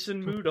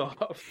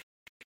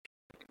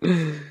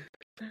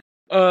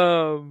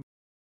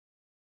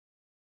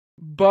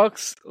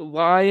 Bucks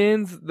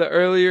Lions, the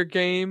earlier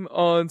game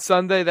on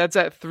Sunday, that's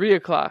at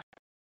 3:00.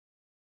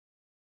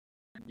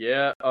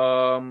 Yeah,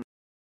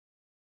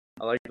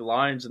 I like the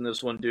Lions in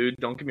this one, dude.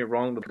 Don't get me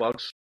wrong, the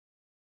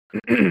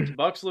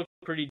Bucks look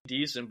pretty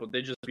decent, but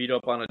they just beat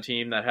up on a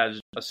team that has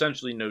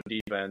essentially no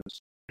defense.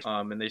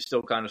 And they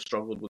still kind of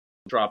struggled with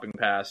dropping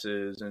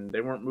passes, and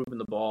they weren't moving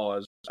the ball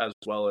as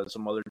well as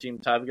some other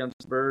teams have against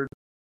the Birds.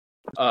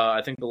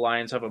 I think the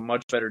Lions have a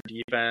much better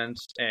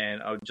defense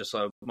and just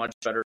a much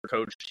better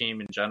coach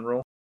team in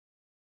general.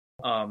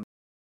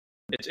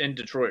 It's in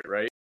Detroit,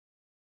 right?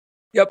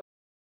 Yep.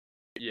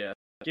 Yeah.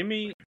 I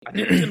think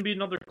it's going to be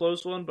another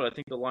close one, but I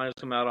think the Lions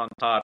come out on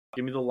top.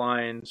 Give me the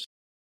Lions.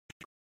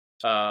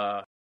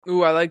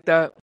 Ooh, I like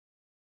that.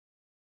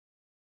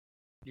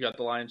 You got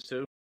the Lions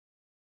too?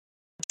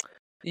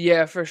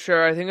 Yeah, for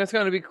sure. I think it's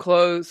going to be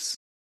close.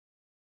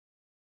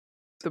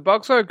 The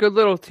Bucks are a good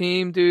little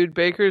team, dude.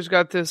 Baker's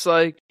got this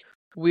like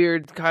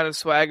weird kind of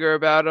swagger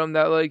about him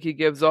that like he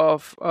gives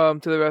off to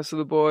the rest of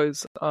the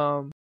boys.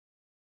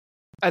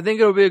 I think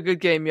it'll be a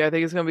good game. Yeah, I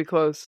think it's going to be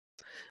close.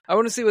 I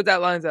want to see what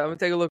that line's at. I'm going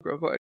to take a look real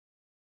quick.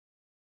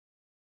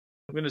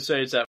 I'm going to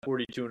say it's at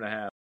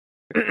 42.5.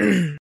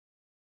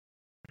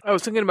 I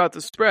was thinking about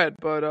the spread,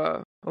 but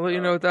I'll let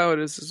you know what that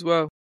is as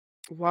well.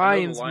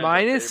 Lions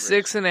minus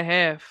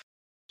 6.5.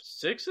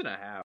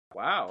 6.5.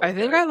 Wow. Okay. I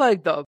think I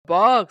like the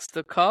Bucks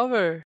to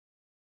cover.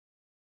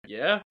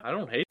 Yeah, I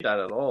don't hate that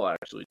at all,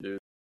 actually, dude.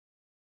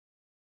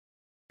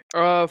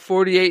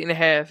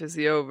 48.5 is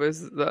the over.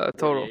 Is the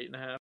total.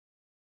 48.5.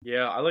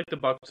 Yeah, I like the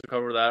Bucks to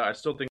cover that. I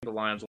still think the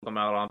Lions will come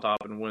out on top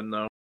and win,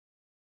 though.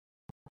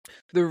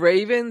 The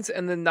Ravens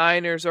and the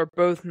Niners are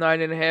both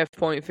 9.5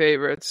 point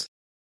favorites.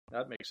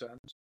 That makes sense.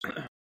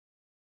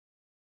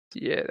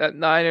 Yeah, that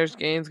Niners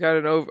game's got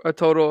a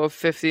total of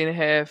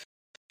 50.5.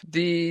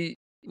 The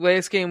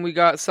last game we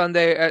got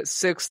Sunday at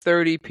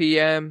 6:30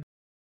 p.m.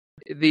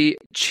 The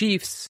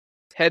Chiefs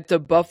head to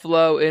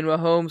Buffalo in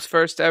Mahomes'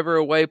 first ever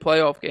away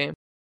playoff game.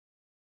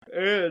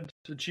 And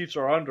the Chiefs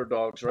are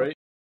underdogs, right?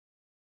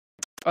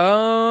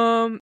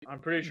 I'm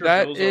pretty sure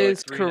that Bills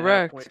is are like 3.5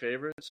 correct. point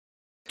favorites.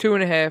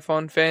 2.5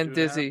 on Fan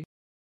Dizzy.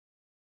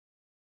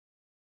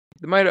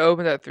 They might have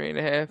opened at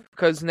 3.5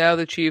 because now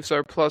the Chiefs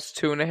are plus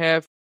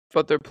 2.5,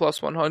 but they're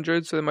plus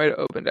 100, so they might have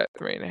opened at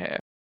 3.5.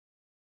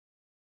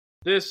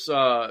 This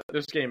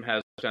game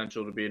has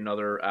potential to be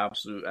another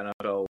absolute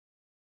NFL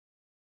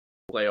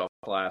playoff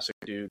classic,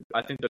 dude.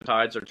 I think the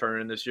tides are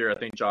turning this year. I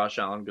think Josh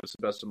Allen gets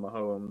the best of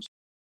Mahomes.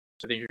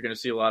 I think you're going to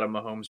see a lot of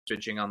Mahomes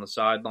bitching on the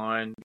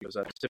sideline because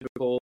that's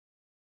typical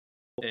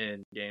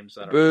in games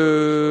that are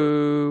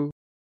Boo. close.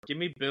 Give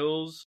me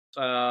Bills.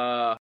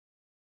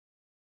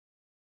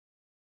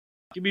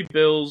 Give me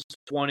Bills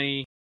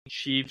 20,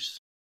 Chiefs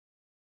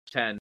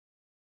 10.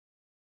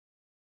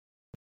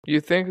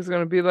 You think it's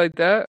going to be like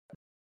that?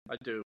 I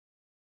do.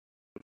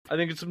 I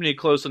think it's going to be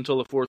close until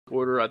the fourth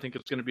quarter. I think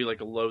it's going to be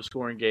like a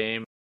low-scoring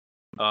game.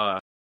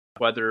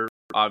 Weather,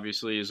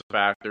 obviously, is a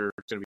factor.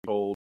 It's going to be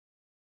cold.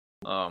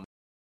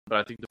 But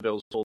I think the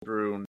Bills pull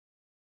through and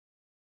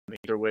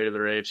make their way to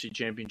their AFC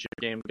Championship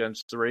game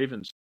against the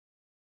Ravens.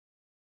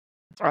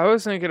 I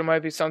was thinking it might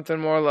be something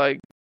more like,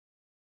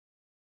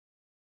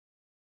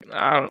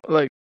 I don't know,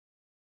 like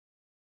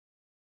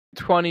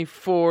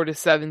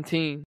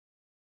 24-17.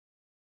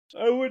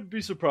 I wouldn't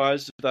be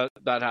surprised if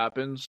that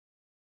happens.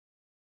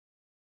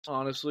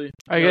 Honestly,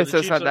 I guess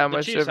that's not that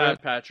much different. The Chiefs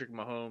have Patrick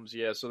Mahomes,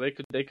 yeah, so they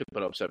could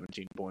put up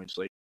 17 points,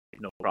 like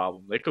no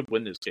problem. They could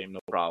win this game, no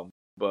problem.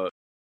 But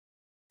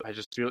I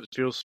just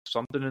feel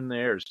something in the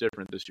air is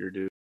different this year,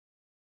 dude.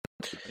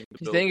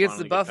 You think it's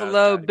the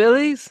Buffalo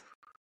Billies?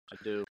 I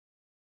do.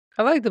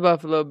 I like the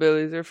Buffalo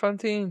Billies. They're a fun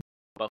team.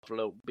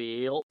 Buffalo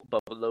Bill.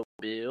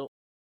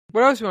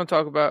 What else you want to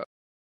talk about?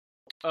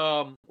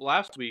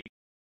 Last week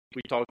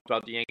we talked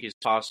about the Yankees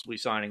possibly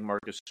signing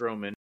Marcus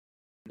Stroman.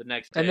 The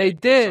next day, and they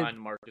did sign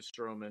Marcus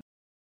Stroman.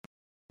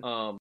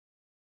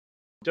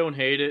 Don't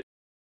hate it.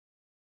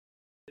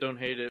 Don't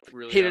hate it.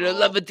 Really, hate it. I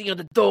love it. The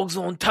underdogs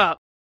on top.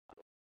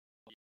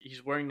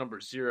 He's wearing number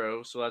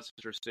 0, so that's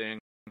interesting.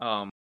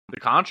 The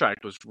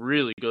contract was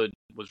really good.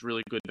 Was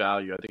really good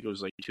value. I think it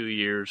was like 2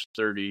 years,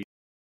 32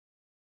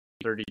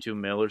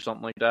 mil or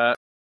something like that.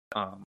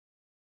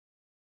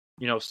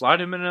 Slide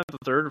him in at the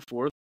third or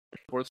fourth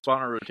spot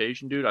in a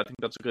rotation, dude. I think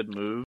that's a good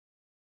move.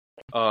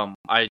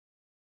 I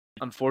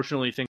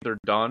unfortunately think they're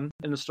done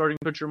in the starting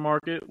pitcher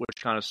market,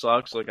 which kind of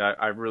sucks. Like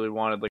I really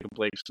wanted like a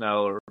Blake Snell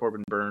or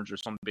Corbin Burns or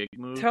some big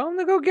move. Tell them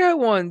to go get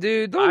one,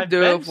 dude. They'll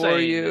do it for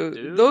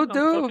you. They'll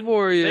do it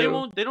for you.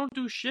 They don't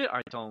do shit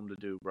I tell them to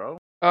do, bro.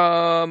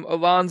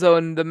 Alonso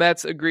and the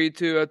Mets agreed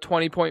to a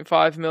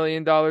 $20.5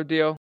 million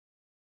deal,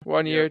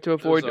 1 year to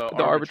avoid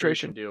the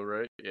arbitration deal,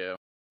 right? Yeah.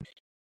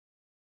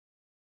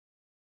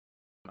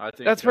 I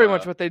think that's pretty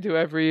much what they do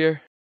every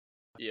year.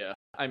 Yeah,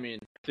 I mean,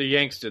 the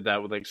Yanks did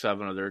that with like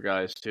 7 of their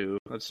guys too.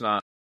 That's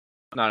not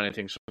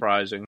anything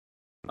surprising.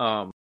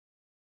 The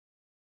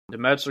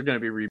Mets are going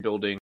to be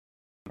rebuilding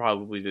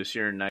probably this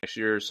year and next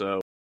year,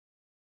 so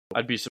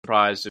I'd be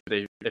surprised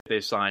if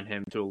they sign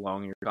him to a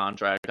long-year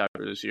contract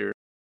after this year.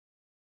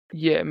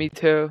 Yeah, me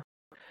too.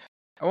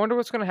 I wonder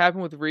what's going to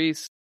happen with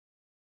Reese.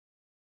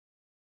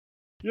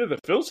 Yeah, the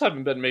Phils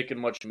haven't been making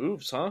much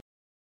moves, huh?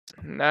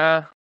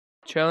 Nah,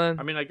 chilling.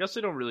 I mean, I guess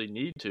they don't really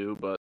need to,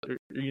 but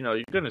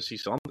you're going to see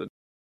something.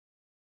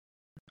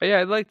 Yeah,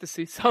 I'd like to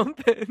see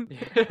something.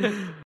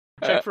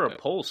 Check for a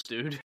pulse,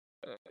 dude.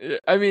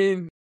 I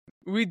mean,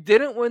 we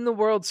didn't win the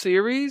World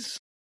Series,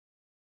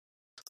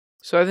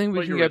 so I think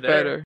we can get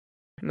better.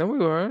 No, we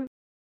weren't.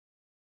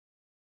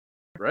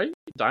 Right?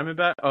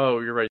 Diamondback? Oh,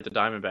 you're right. The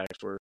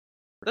Diamondbacks were.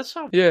 That's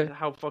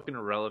how fucking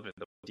irrelevant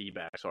the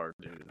D-backs are,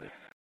 dude.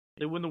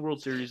 They win the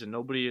World Series and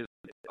nobody,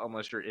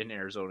 unless you're in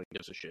Arizona,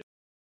 gives a shit.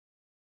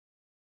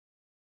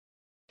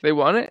 They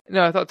won it?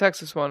 No, I thought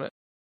Texas won it.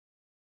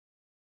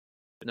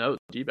 No,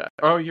 D-back.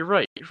 Oh, you're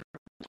right.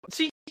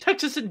 See,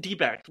 Texas and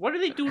D-backs. What are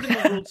they doing in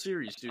the World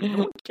Series, dude? No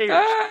one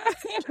cares.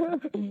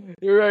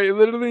 You're right.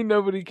 Literally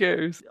nobody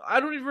cares.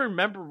 I don't even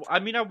remember. I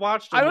mean, I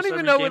watched. I don't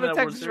even know where the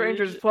Texas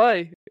Rangers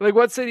play. Like,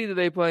 what city do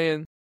they play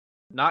in?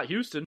 Not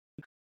Houston.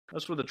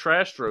 That's where the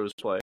Trash Stros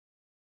play.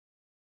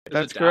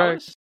 That's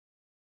correct.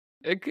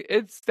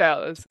 It's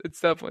Dallas. It's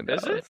definitely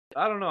Dallas. Is it?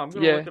 I don't know. I'm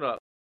gonna look it up.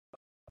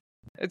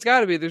 It's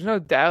got to be. There's no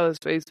Dallas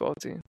baseball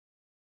team.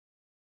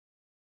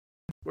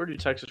 Where do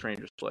Texas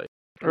Rangers play?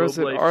 Or is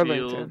it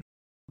Arlington? Field,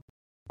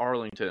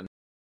 Arlington.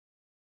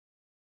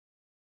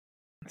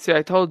 See,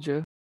 I told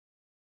you.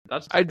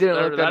 I didn't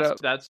look that up.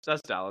 That's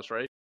Dallas,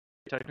 right?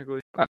 Technically.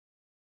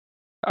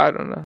 I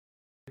don't know.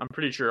 I'm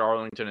pretty sure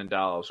Arlington and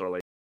Dallas are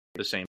like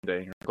the same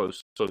thing, or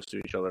close to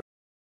each other.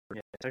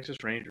 Yeah, Texas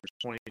Rangers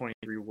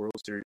 2023 World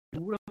Series.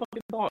 Who would have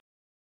fucking thought?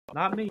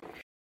 Not me.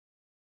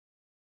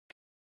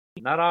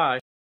 Not I.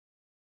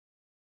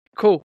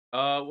 Cool.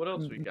 What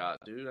else we got,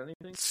 dude?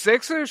 Anything?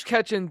 Sixers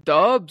catching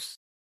dubs.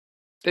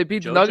 They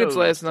beat the Nuggets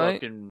last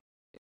night.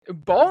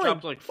 Balling.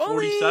 Dropped like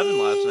 47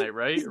 last night,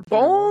 right?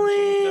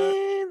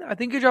 Balling. I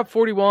think he dropped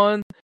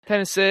 41, 10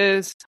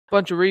 assists,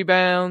 bunch of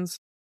rebounds,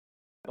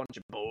 bunch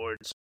of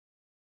boards.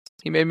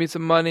 He made me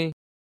some money.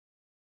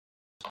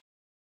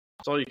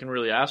 That's all you can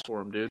really ask for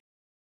him, dude.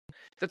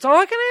 That's all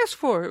I can ask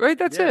for, right?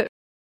 That's it.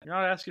 You're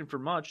not asking for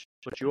much,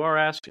 but you are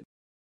asking.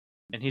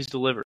 And he's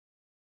delivered.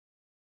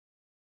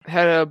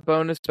 Had a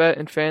bonus bet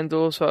in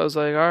FanDuel, so I was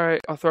like, all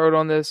right, I'll throw it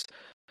on this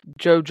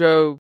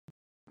JoJo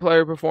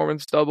player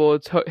performance double.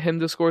 It's him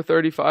to score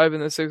 35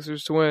 and the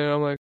Sixers to win. And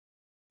I'm like,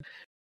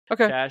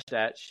 okay. Cash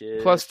that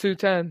shit. Plus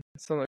 210.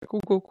 So I'm like,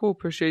 cool.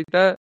 Appreciate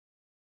that.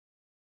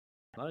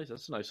 Nice.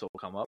 That's a nice little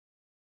come up.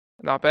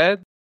 Not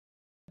bad.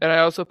 And I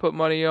also put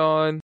money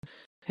on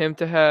him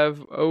to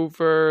have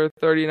over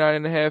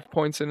 39.5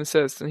 points and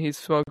assists, and he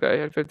smoked that.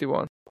 He had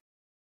 51.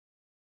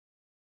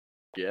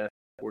 Yeah,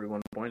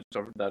 41 points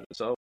covered that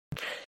itself.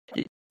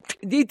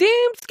 The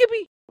damn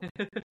Skippy!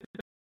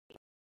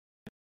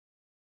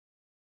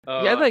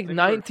 He had like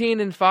 19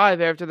 and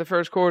 5 after the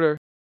first quarter.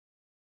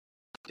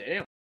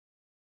 Damn.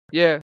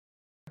 Yeah.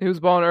 He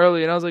was balling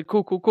early, and I was like,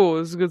 cool.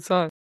 This is a good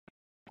sign.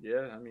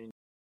 Yeah, I mean,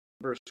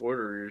 first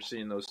quarter, you're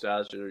seeing those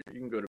stats. You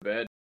can go to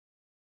bed.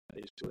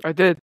 Basically. I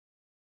did.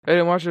 I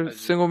didn't watch a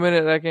single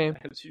minute of that game.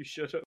 As you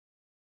should have.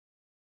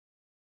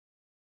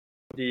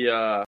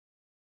 The,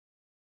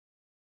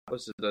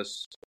 what's it,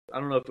 this? I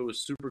don't know if it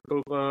was Super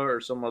Copa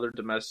or some other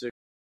domestic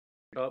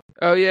cup.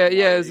 Oh, yeah,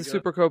 it's a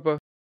Super Copa.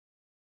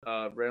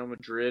 Real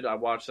Madrid, I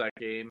watched that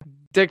game.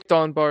 Dicked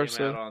on Barca.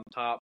 Came out on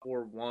top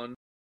 4-1.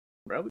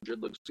 Real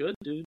Madrid looks good,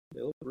 dude.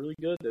 They look really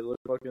good. They look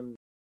fucking...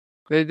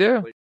 They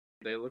do.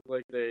 They look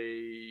like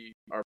they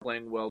are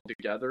playing well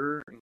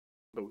together and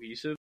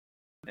cohesive.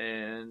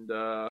 And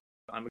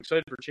I'm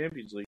excited for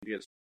Champions League to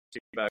get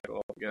kicked back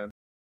off again.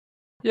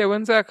 Yeah,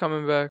 when's that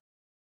coming back?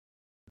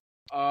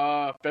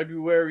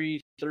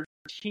 February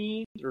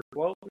 13th or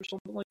 12th or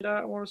something like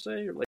that, I want to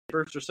say. Or like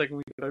first or second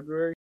week of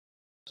February.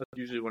 That's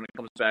usually when it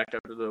comes back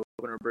after the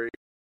winter break.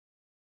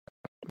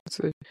 Let's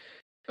see.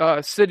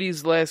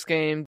 City's last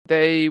game,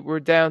 they were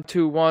down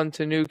 2-1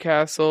 to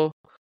Newcastle.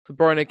 De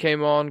Bruyne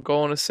came on,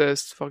 goal and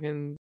assist.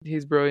 Fucking,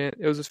 he's brilliant.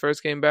 It was his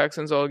first game back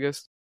since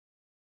August.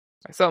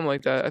 Something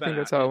like that. I think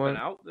that's how it went.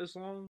 Been out this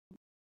long?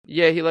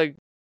 Yeah, I think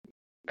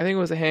it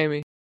was a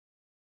hammy.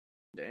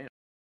 Damn.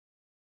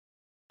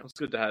 It's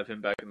good to have him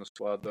back in the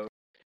squad, though.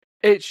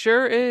 It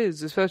sure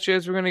is, especially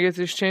as we're going to get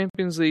this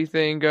Champions League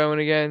thing going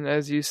again,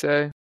 as you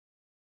say.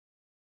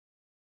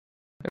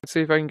 Let's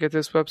see if I can get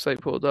this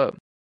website pulled up.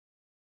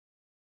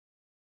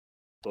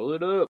 Pull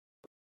it up.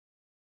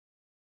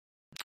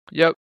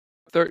 Yep,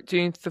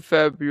 13th of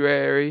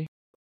February.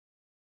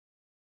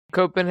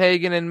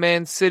 Copenhagen and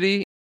Man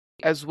City,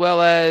 as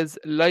well as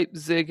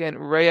Leipzig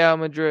and Real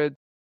Madrid.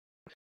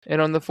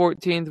 And on the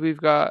 14th, we've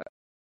got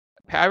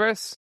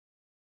Paris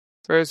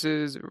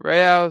versus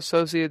Real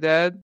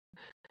Sociedad.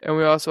 And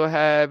we also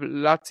have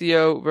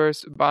Lazio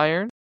versus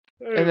Bayern.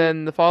 And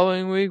then the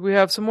following week, we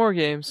have some more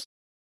games.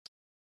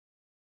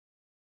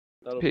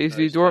 PSV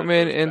nice.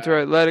 Dortmund,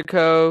 Inter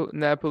Atletico,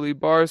 Napoli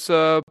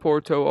Barca,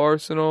 Porto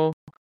Arsenal.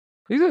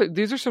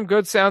 These are some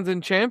good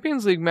sounding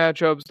Champions League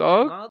matchups,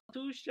 dog. Not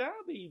too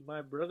shabby,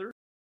 my brother.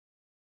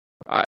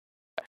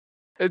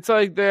 It's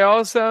like they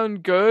all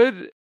sound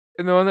good,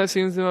 and the one that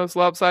seems the most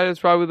lopsided is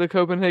probably the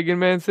Copenhagen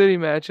Man City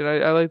match, and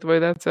I like the way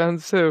that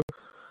sounds too.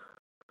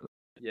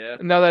 Yeah.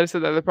 Now that I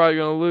said that, they're probably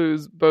going to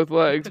lose both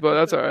legs, but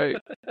that's all right.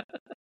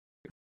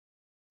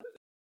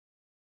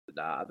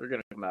 Nah, they're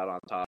going to come out on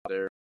top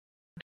there.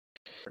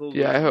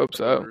 Yeah, I hope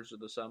so. Of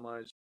the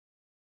semis.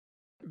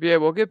 Yeah,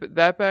 we'll get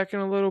that back in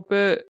a little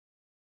bit.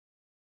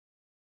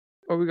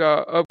 We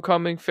got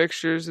upcoming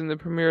fixtures in the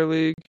Premier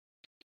League.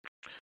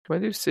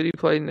 When do City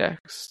play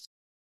next?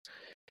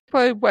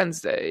 Play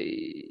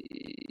Wednesday.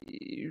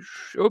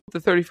 Oh, the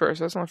 31st.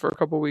 That's not for a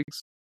couple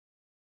weeks.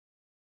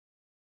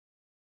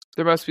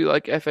 There must be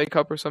like FA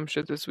Cup or some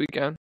shit this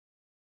weekend.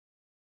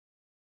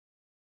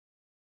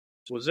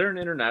 Was there an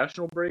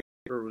international break,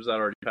 or was that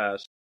already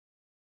passed?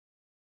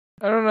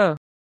 I don't know.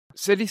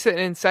 City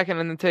sitting in second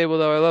in the table,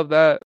 though. I love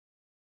that.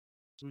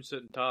 Who's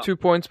sitting top? 2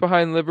 points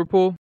behind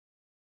Liverpool.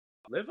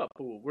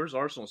 Liverpool. Where's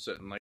Arsenal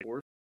sitting? Like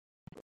fourth?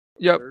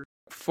 Yep. Third?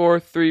 4,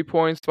 3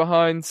 points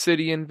behind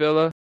City and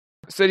Villa.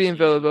 City and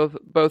Villa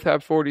both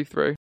have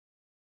 43.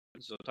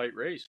 It's a tight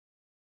race.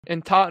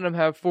 And Tottenham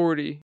have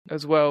 40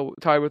 as well,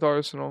 tied with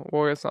Arsenal.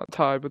 Well, it's not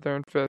tied, but they're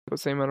in fifth with the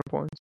same amount of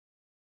points.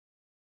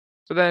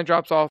 But then it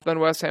drops off. Then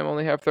West Ham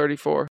only have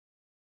 34.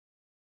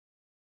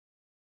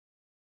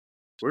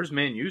 Where's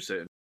Man U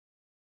sitting?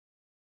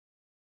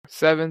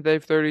 7th,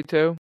 they've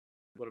 32.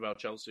 What about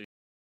Chelsea?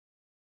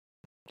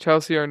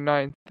 Chelsea are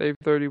 9th, they've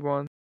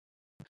 31.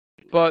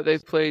 But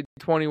they've played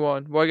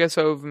 21. Well, I guess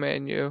so have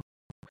Man U.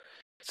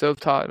 So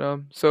have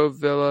Tottenham. So have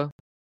Villa.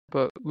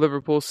 But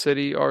Liverpool,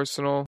 City,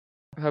 Arsenal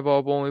have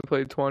all only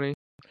played 20.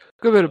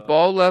 Good bit of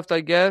ball left, I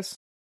guess.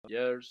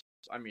 Yeah, there's,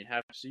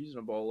 half a season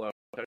of ball left,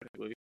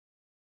 technically.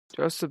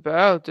 Just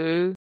about,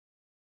 dude.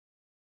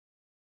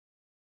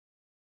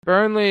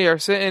 Burnley are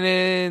sitting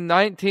in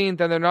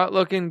 19th, and they're not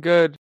looking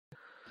good.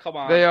 Come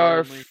on, they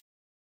are Burnley.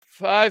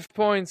 5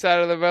 points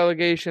out of the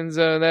relegation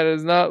zone. That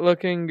is not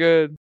looking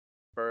good.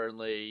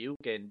 Burnley, you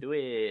can do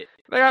it.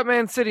 They got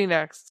Man City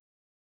next.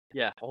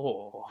 Yeah.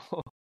 Oh.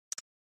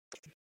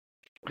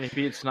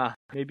 Maybe it's not.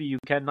 Maybe you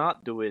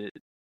cannot do it.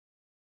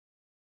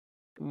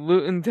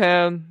 Luton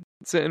Town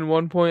sitting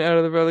 1 point out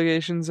of the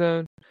relegation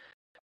zone.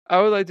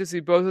 I would like to see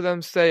both of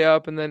them stay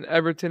up, and then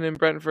Everton and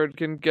Brentford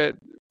can get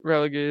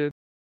relegated.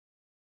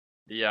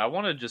 Yeah, I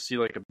want to just see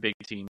like a big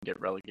team get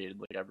relegated,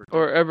 like Everton.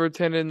 Or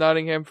Everton and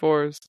Nottingham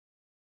Forest.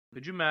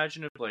 Could you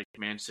imagine if like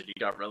Man City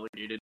got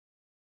relegated?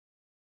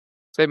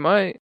 They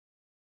might.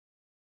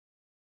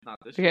 Not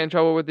this They year. get in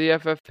trouble with the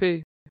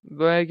FFP.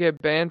 They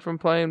get banned from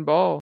playing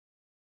ball.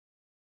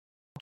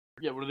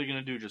 Yeah, what are they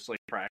gonna do? Just like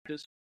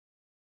practice?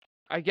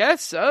 I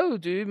guess so,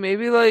 dude.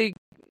 Maybe like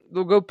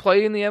they'll go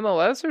play in the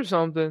MLS or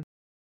something.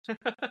 When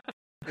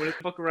they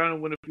fuck around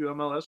and win a few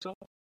MLS cups?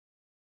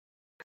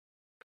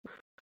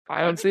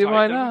 I don't see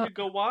why Then we not. could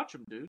go watch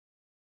them, dude.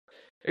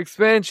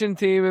 Expansion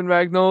team in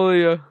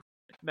Magnolia.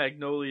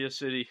 Magnolia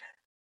City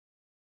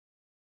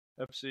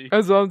FC.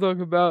 That's what I'm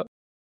talking about.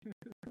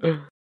 Yeah,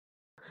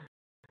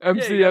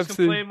 you guys can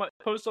play MCFC.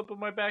 post up in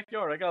my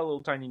backyard. I got a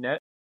little tiny net.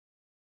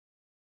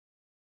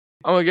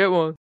 I'm gonna get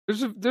one.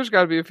 There's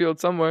got to be a field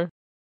somewhere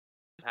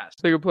It has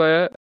to. they could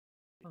play at.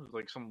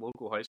 Like some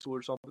local high school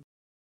or something.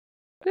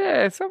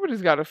 Yeah,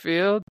 somebody's got a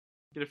field.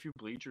 Get a few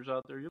bleachers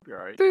out there. You'll be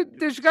alright. Dude,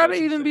 there's got to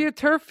even be a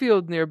turf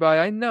field nearby.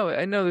 I know it.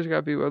 I know there's got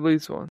to be at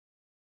least one.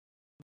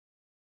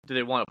 Do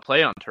they want to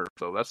play on turf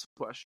though? That's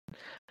the question.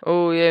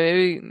 Oh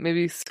yeah,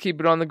 maybe keep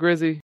it on the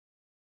Grizzy.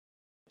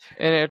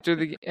 And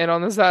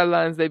on the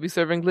sidelines they be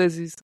serving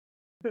glizzies.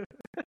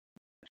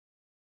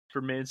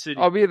 For Man City.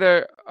 I'll be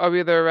their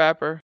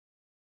rapper.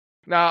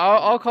 Nah,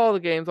 I'll call the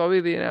games. I'll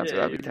be the announcer.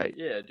 That'll be tight.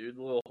 Yeah, dude,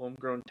 a little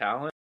homegrown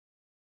talent.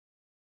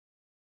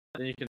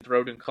 Then you can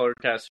throw it in Color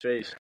Cast's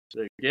face. It's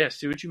like, yeah,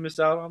 see what you missed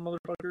out on,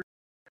 motherfucker?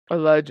 A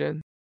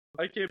legend.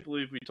 I can't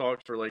believe we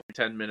talked for like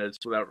 10 minutes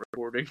without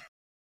recording.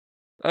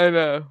 I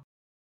know.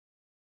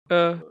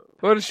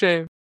 What a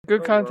shame.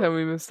 Good content well.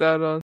 we missed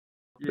out on.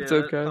 Yeah, It's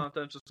okay. that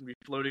content's just gonna be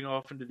floating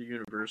off into the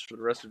universe for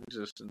the rest of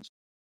existence.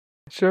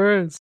 Sure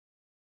is.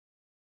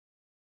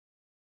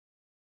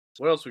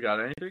 What else we got?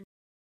 Anything?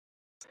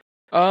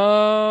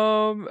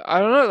 I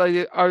don't know.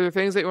 Like, are there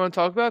things that you want to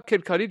talk about?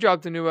 Kid Cudi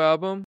dropped a new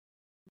album.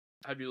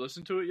 Have you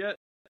listened to it yet?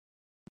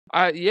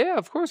 Yeah,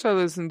 of course I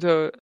listened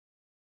to it.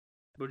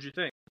 What'd you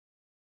think?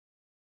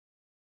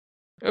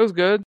 It was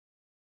good.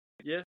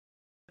 Yeah,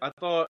 I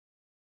thought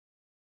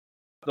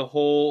the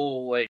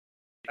whole like,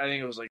 I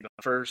think it was like the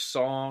first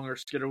song or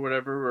skit or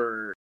whatever,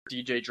 where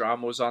DJ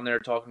Drama was on there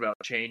talking about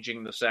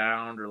changing the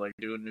sound or like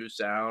doing new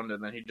sound,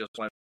 and then he just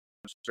went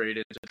straight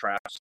into trap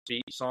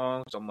beat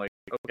songs. I'm like,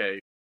 okay,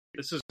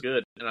 this is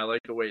good, and I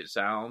like the way it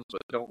sounds,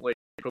 but don't like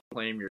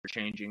proclaim you're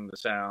changing the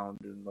sound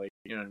and like,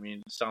 you know what I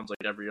mean? It sounds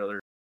like every other,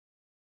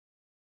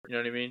 you know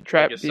what I mean?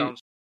 Trap like it beat. sounds,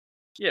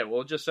 yeah,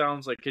 well, it just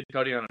sounds like Kid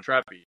Cudi on a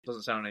trap beat. It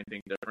doesn't sound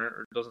anything different,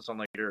 or it doesn't sound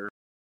like you're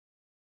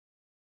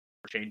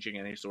changing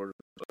any sort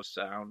of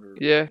sound, or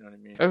Yeah. you know what I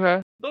mean? Okay.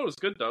 I thought it was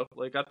good though.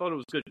 Like, I thought it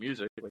was good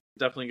music. Like,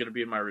 definitely gonna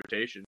be in my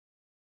rotation.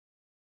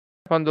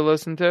 Fun to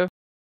listen to.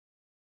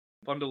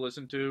 Fun to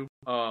listen to.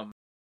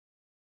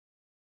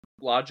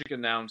 Logic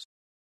announced,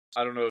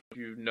 I don't know if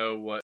you know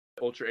what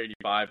Ultra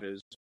 85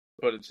 is,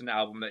 but it's an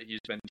album that he's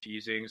been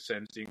teasing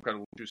since The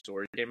Incredible True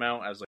Story came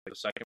out as like the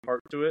second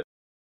part to it.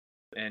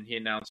 And he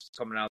announced it's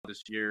coming out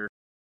this year.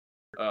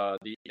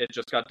 It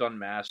just got done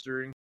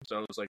mastering,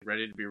 so it's like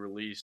ready to be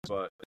released,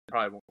 but it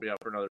probably won't be out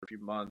for another few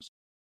months.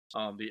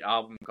 The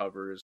album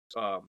cover is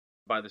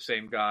by the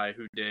same guy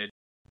who did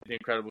The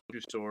Incredible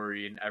True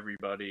Story and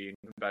Everybody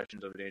and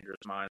Confessions of a Dangerous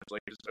Mind. It's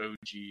like this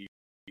OG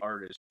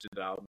artist did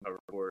the album cover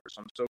for it,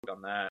 so I'm stoked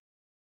on that.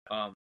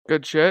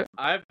 Good shit.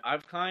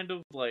 I've kind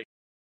of like,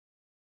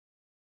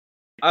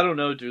 I don't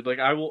know, dude. Like,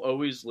 I will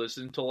always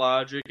listen to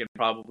Logic and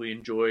probably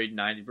enjoy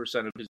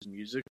 90% of his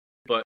music,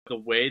 but the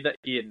way that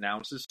he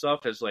announces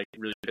stuff has like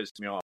really pissed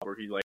me off. Where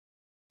he like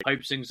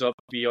hypes things up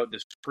to be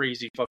this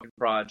crazy fucking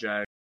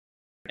project,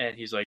 and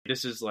he's like,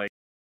 "This is like,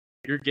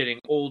 you're getting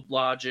old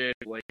Logic.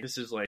 Like, this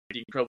is like the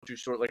Incredible True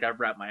Story. Like, I've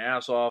rapped my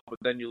ass off." But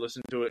then you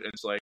listen to it, and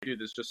it's like, dude,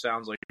 this just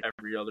sounds like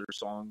every other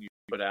song you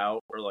put out,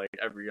 or like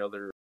every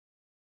other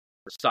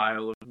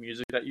style of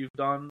music that you've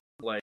done.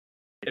 Like,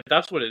 if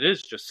that's what it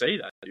is, just say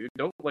that, dude.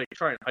 Don't like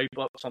try and hype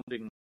up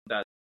something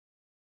that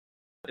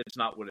it's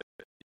not what it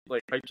is.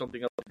 Like, hype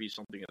something up to be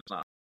something it's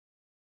not.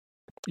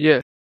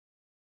 Yeah.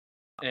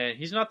 And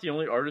he's not the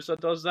only artist that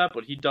does that,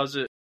 but he does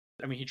it.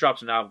 I mean, he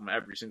drops an album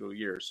every single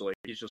year, so like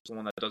he's just the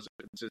one that does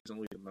it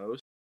consistently the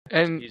most.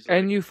 And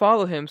like, you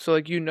follow him, so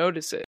like you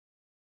notice it.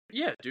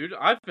 Yeah, dude.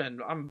 I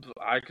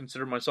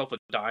consider myself a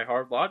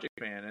diehard Logic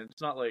fan, and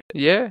it's not like,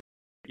 yeah,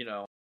 you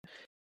know,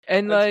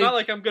 and it's like not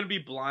like I'm gonna be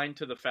blind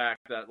to the fact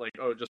that like,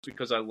 oh, just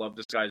because I love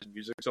this guy's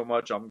music so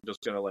much, I'm just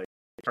gonna like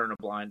turn a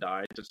blind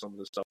eye to some of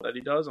the stuff that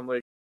he does. I'm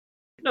like,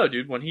 no,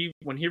 dude. When he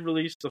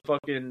released the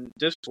fucking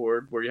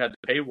Discord where you had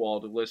the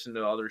paywall to listen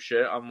to other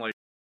shit, I'm like,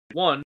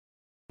 one,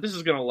 this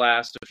is gonna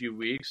last a few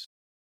weeks,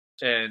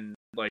 and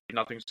like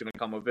nothing's gonna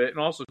come of it. And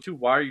also, two,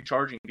 why are you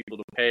charging people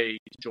to pay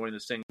to join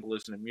this thing to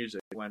listen to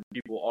music when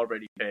people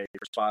already pay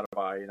for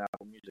Spotify and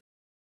Apple Music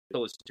to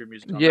listen to your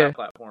music on that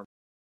platform?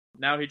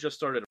 Now he just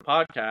started a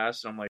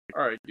podcast, and I'm like,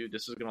 all right, dude,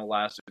 this is gonna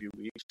last a few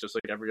weeks, just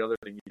like every other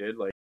thing he did.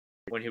 Like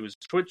when he was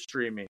Twitch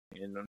streaming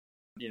and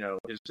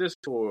his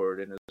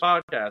Discord and his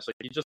podcast, like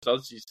he just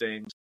does these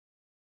things,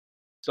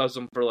 does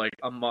them for like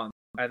a month,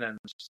 and then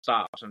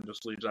stops and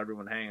just leaves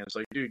everyone hanging. It's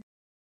like, dude,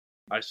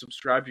 I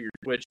subscribed to your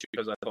Twitch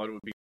because I thought it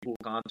would be cool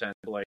content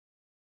to like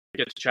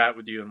get to chat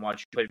with you and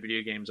watch you play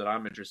video games that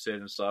I'm interested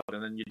in and stuff.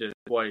 And then you did it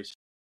twice,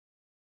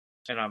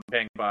 and I'm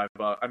paying $5.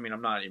 I mean,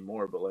 I'm not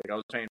anymore, but like I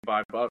was paying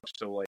 $5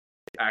 to like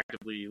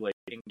actively like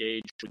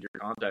engage with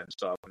your content and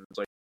stuff. And it's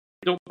like,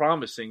 don't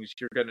promise things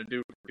you're gonna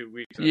do for 2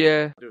 weeks.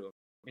 And do them.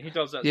 And he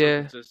does that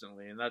so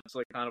consistently, and that's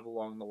like kind of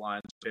along the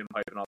lines of him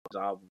hyping up his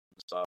album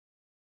and stuff.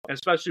 And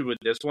especially with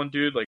this one,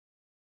 dude. Like,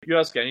 if you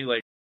ask any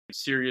like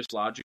serious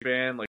Logic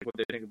fan, like what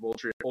they think of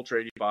Ultra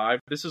 85,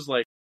 this is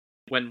like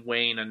when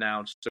Wayne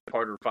announced the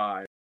Carter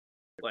 5,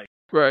 like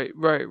right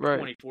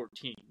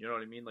 2014. You know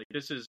what I mean? Like,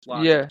 this is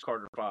Logic's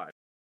Carter 5.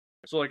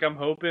 So like I'm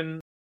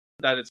hoping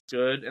that it's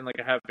good, and like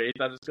I have faith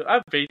that it's good. I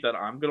have faith that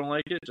I'm gonna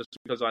like it just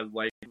because I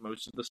like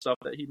most of the stuff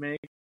that he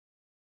makes.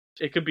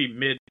 It could be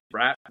mid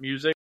rap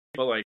music,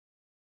 but like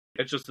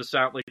it's just the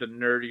sound, like the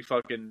nerdy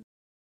fucking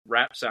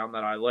rap sound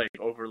that I like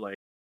over like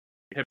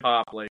hip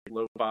hop, like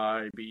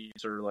lo-fi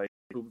beats or like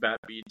boom bap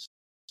beats.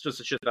 It's just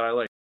the shit that I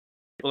like.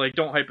 But like,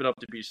 don't hype it up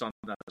to be something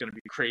that's gonna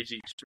be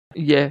crazy.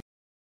 Yeah.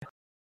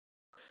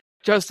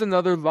 Just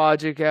another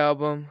Logic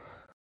album.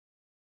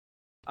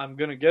 I'm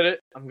gonna get it.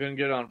 I'm gonna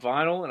get it on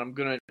vinyl, and I'm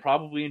gonna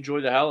probably enjoy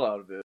the hell out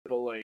of it. But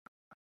like,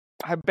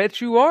 I bet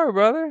you are,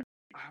 brother.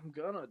 I'm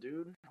gonna,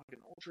 dude.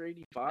 Fucking Ultra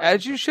 85.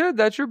 As you should.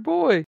 That's your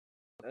boy.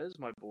 That is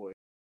my boy.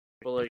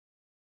 But like,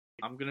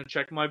 I'm gonna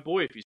check my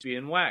boy if he's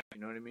being whacked.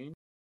 You know what I mean?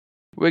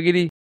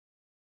 Wiggity.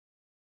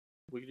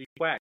 Wiggity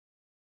quack.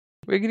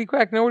 Wiggity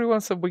quack. Nobody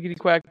wants some wiggity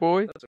quack,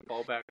 boy. That's a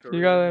callback to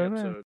you got the that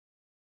episode.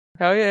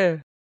 Hell yeah.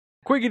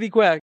 Quiggity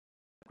quack.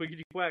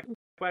 Quiggity quack.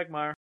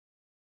 Quagmire.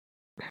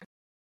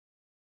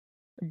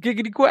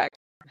 Giggity quack.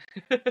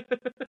 Fuck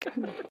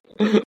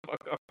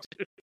off,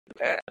 dude.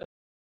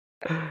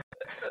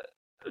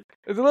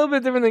 It's a little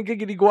bit different than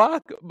Giggity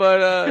Guack,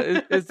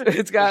 but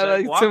it's got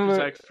like guac similar. Is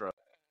extra.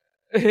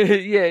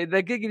 Yeah,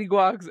 that Giggity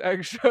Guack's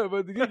extra,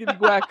 but the Giggity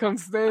Guack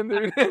comes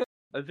standard.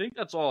 I think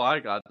that's all I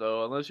got,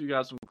 though, unless you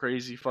got some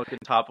crazy fucking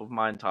top of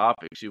mind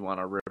topics you want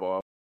to rip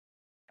off.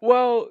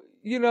 Well,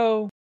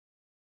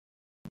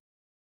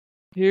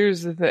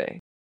 here's the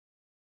thing.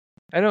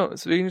 I know,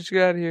 so we can just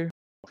get out of here.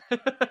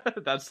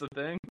 That's the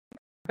thing?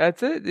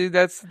 That's it, dude.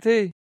 That's the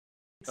tea.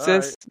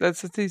 Sis, right.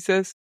 That's the tea,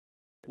 sis.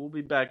 We'll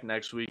be back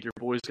next week. Your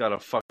boy's got a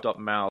fucked up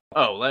mouth.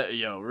 Oh,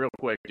 real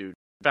quick, dude.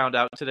 Found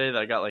out today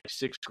that I got like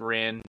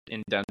 $6,000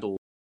 in dental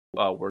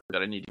work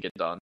that I need to get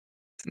done.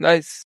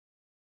 Nice.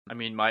 I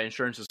mean, my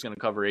insurance is going to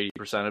cover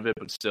 80% of it,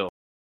 but still.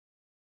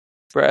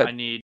 Brad. I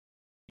need,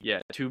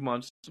 2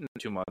 months,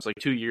 like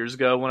 2 years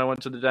ago when I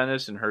went to the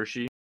dentist in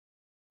Hershey,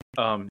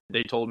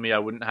 they told me I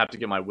wouldn't have to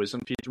get my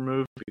wisdom teeth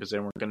removed because they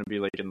weren't going to be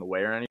like in the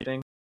way or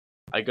anything.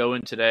 I go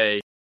in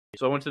today.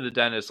 So I went to the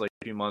dentist like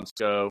 2 months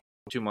ago,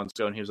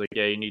 and he was like,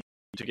 yeah, you need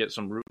to get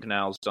some root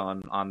canals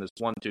done on this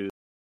one tooth.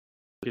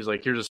 He's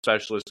like, here's a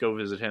specialist, go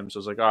visit him. So I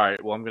was like, all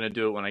right, well, I'm going to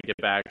do it when I get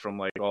back from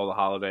like all the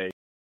holiday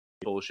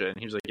bullshit. And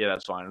he was like, yeah,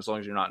 that's fine, as long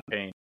as you're not in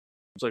pain.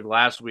 It's like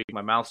last week,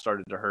 my mouth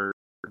started to hurt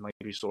and like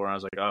be sore. And I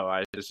was like, oh,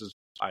 I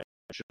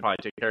should probably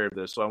take care of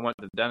this. So I went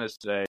to the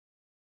dentist today,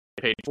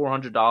 paid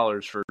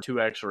 $400 for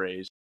 2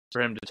 x-rays.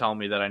 for him to tell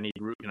me that I need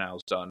root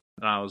canals done.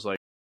 And I was like,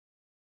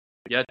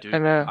 yeah, dude, I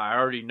know. I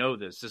already know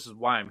this. This is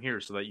why I'm here,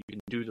 so that you can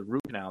do the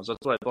root canals. That's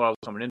what I thought I was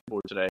coming in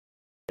for today.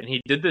 And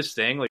he did this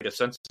thing, like a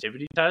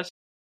sensitivity test,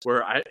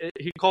 where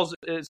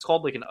it's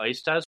called like an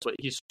ice test, but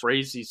he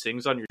sprays these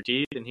things on your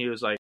teeth, and he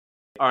was like,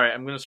 all right,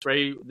 I'm going to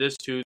spray this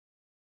tooth,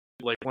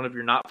 like one of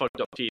your not fucked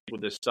up teeth,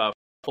 with this stuff.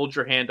 Hold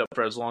your hand up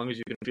for as long as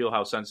you can feel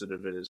how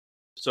sensitive it is.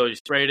 So he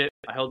sprayed it.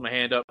 I held my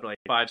hand up for like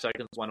 5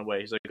 seconds, went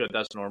away. He's like, good,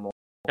 that's normal.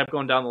 Kept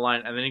going down the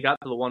line, and then he got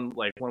to the one,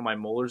 like one of my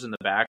molars in the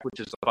back, which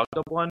is the fucked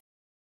up one,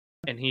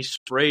 and he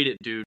sprayed it,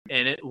 dude,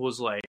 and it was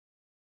like,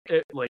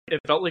 it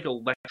felt like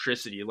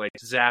electricity, like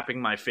zapping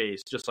my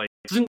face, just like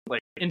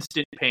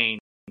instant pain,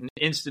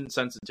 instant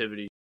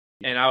sensitivity.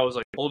 And I was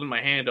like holding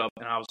my hand up,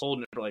 and I was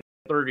holding it for like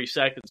 30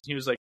 seconds. He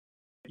was like,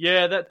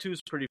 yeah, that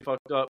tooth's pretty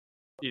fucked up.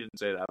 He didn't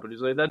say that, but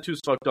he's like, that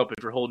tooth's fucked up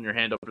if you're holding your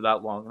hand up for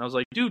that long. And I was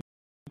like, dude,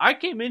 I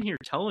came in here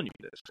telling you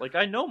this. Like,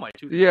 I know my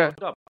tooth is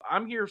fucked up.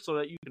 I'm here so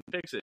that you can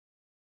fix it.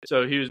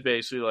 So he was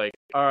basically like,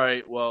 all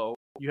right, well,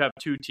 you have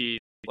 2 teeth.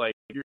 Like,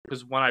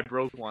 because when I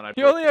broke one, I broke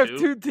You only have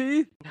 2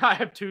 teeth? I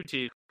have 2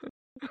 teeth.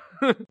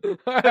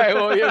 Alright,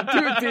 well, you have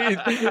 2 teeth.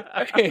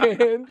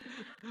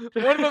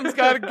 And one of them's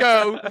got to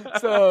go,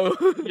 so...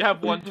 You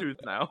have 1 tooth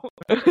now.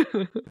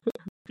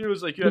 He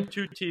was like, you have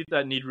 2 teeth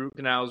that need root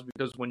canals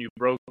because when you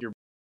broke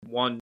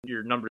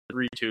your number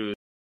 3 tooth,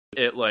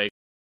 it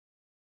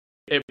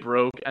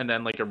broke and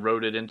then like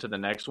eroded into the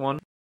next one.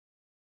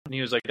 And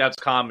he was like, that's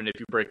common if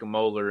you break a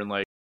molar and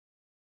like,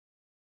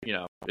 you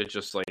know, it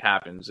just like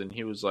happens. And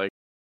he was like,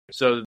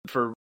 so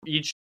for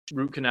each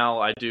root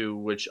canal I do,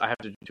 which I have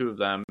to do 2 of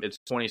them, it's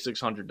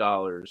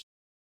 $2,600.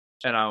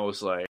 And I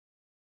was like,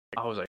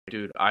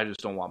 dude, I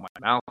just don't want my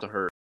mouth to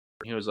hurt.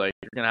 And he was like,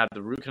 you're gonna have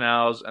the root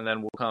canals, and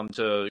then we'll come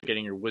to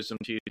getting your wisdom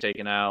teeth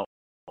taken out,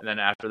 and then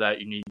after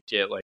that, you need to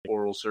get like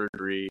oral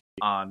surgery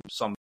on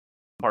some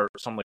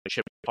like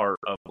chip part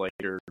of like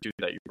your tooth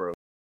that you broke.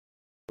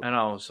 And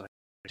I was like,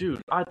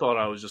 dude, I thought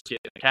I was just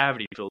getting a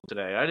cavity filled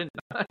today. I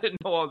didn't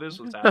know all this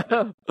was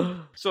happening.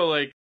 So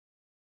like,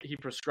 he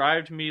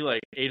prescribed me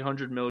like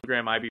 800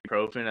 milligram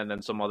ibuprofen and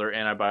then some other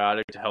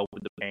antibiotic to help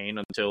with the pain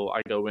until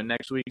I go in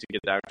next week to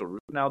get the actual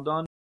root canal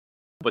done.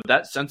 But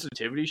that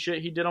sensitivity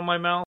shit he did on my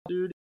mouth,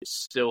 dude, it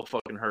still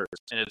fucking hurts.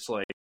 And it's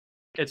like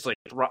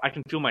I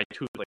can feel my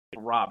tooth like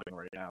throbbing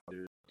right now,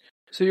 dude.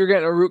 So you're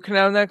getting a root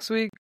canal next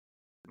week?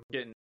 I'm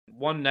getting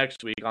one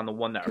next week on the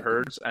one that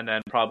hurts, and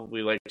then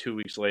probably like 2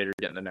 weeks later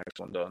getting the next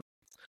one done.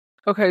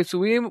 Okay, so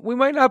we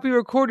might not be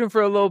recording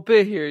for a little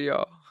bit here,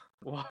 y'all.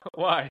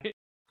 Why?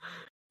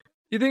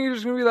 You think you're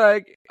just gonna be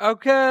like,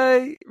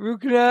 okay,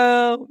 root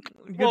canal,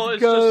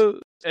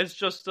 it's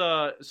just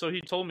so he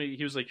told me,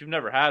 he was like, you've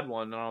never had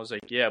one, and I was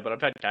like, yeah, but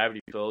I've had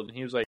cavity filled, and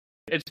he was like,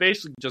 it's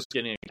basically just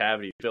getting a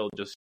cavity filled,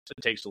 just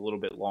it takes a little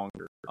bit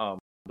longer.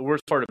 The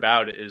worst part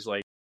about it is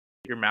like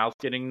your mouth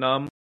getting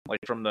numb, like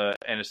from the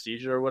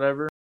anesthesia or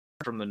whatever,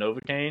 from the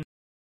Novocaine,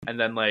 and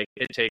then like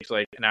it takes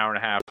like an hour and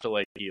a half to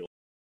like heal.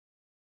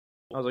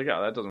 I was like,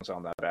 oh, that doesn't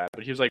sound that bad.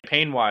 But he was like,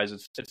 pain wise,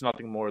 it's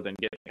nothing more than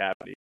getting a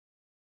cavity.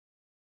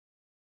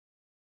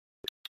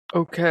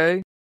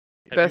 Okay.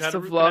 Best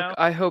of luck. Canal?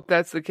 I hope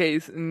that's the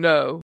case.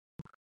 No.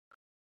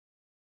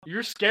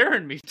 You're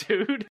scaring me,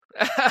 dude.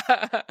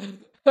 I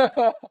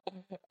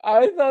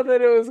thought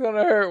that it was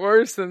gonna hurt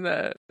worse than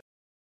that.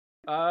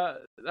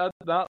 That's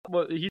not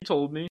what he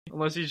told me.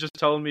 Unless he's just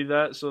telling me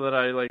that so that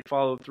I like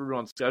follow through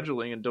on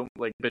scheduling and don't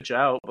like bitch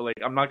out. But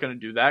like, I'm not gonna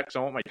do that because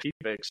I want my teeth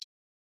fixed.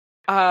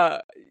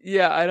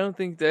 Yeah, I don't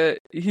think that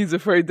he's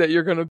afraid that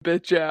you're gonna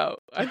bitch out.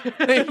 I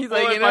think he's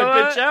like, if I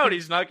bitch out,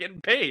 he's not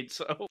getting paid.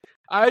 So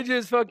I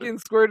just fucking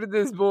squirted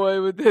this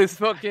boy with this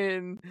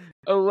fucking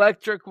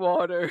electric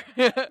water.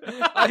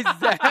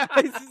 I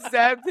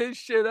zapped his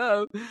shit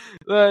up.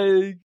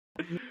 Like,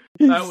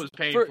 that was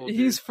painful.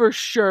 He's for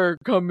sure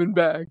coming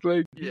back.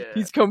 Like,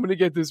 he's coming to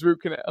get this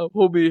root canal.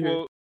 He'll be here.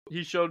 Well,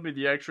 he showed me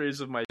the X-rays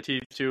of my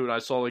teeth too, and I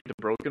saw like the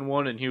broken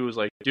one, and he was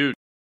like, "Dude."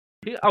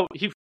 He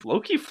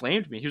low-key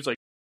flamed me. He was like,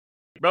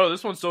 bro,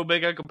 this one's so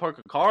big I could park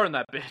a car in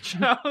that bitch.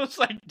 And I was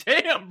like,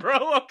 damn,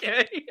 bro,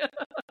 okay.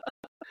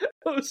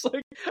 I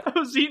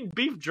was eating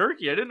beef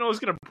jerky. I didn't know I was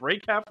going to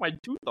break half my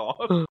tooth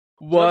off.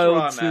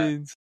 Wild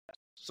scenes.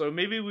 So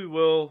maybe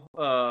we'll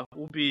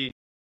be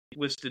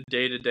listed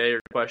day-to-day or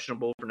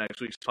questionable for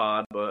next week's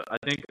pod, but I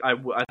think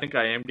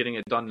I am getting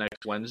it done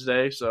next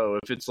Wednesday, so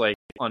if it's like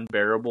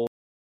unbearable,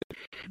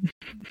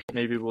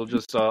 maybe we'll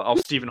just I'll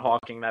Stephen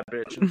Hawking that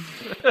bitch.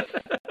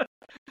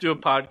 Do a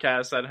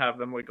podcast and have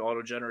them like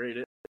auto-generate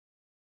it.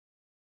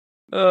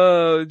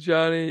 Oh,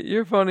 Johnny,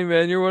 you're funny,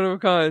 man. You're one of a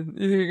kind.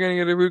 You think you're gonna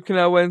get a root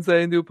canal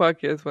Wednesday and do a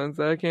podcast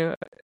Wednesday? I can't.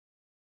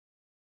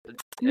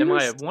 Am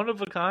I one of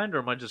a kind, or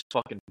am I just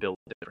fucking built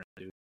different,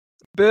 dude?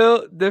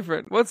 Built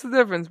different. What's the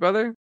difference,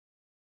 brother?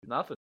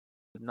 Nothing.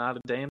 Not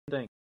a damn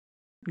thing.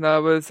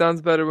 Nah, but it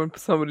sounds better when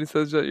somebody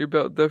says that you're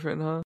built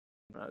different, huh?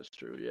 That's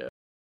true, yeah.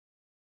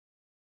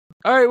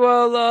 All right,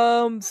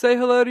 well, say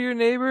hello to your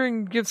neighbor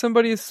and give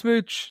somebody a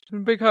smooch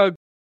and a big hug.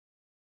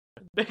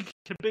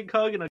 Big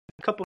hug and a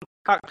cup of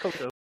hot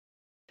cocoa.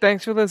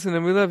 Thanks for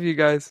listening. We love you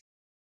guys.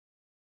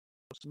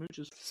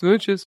 Smooches.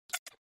 Smooches.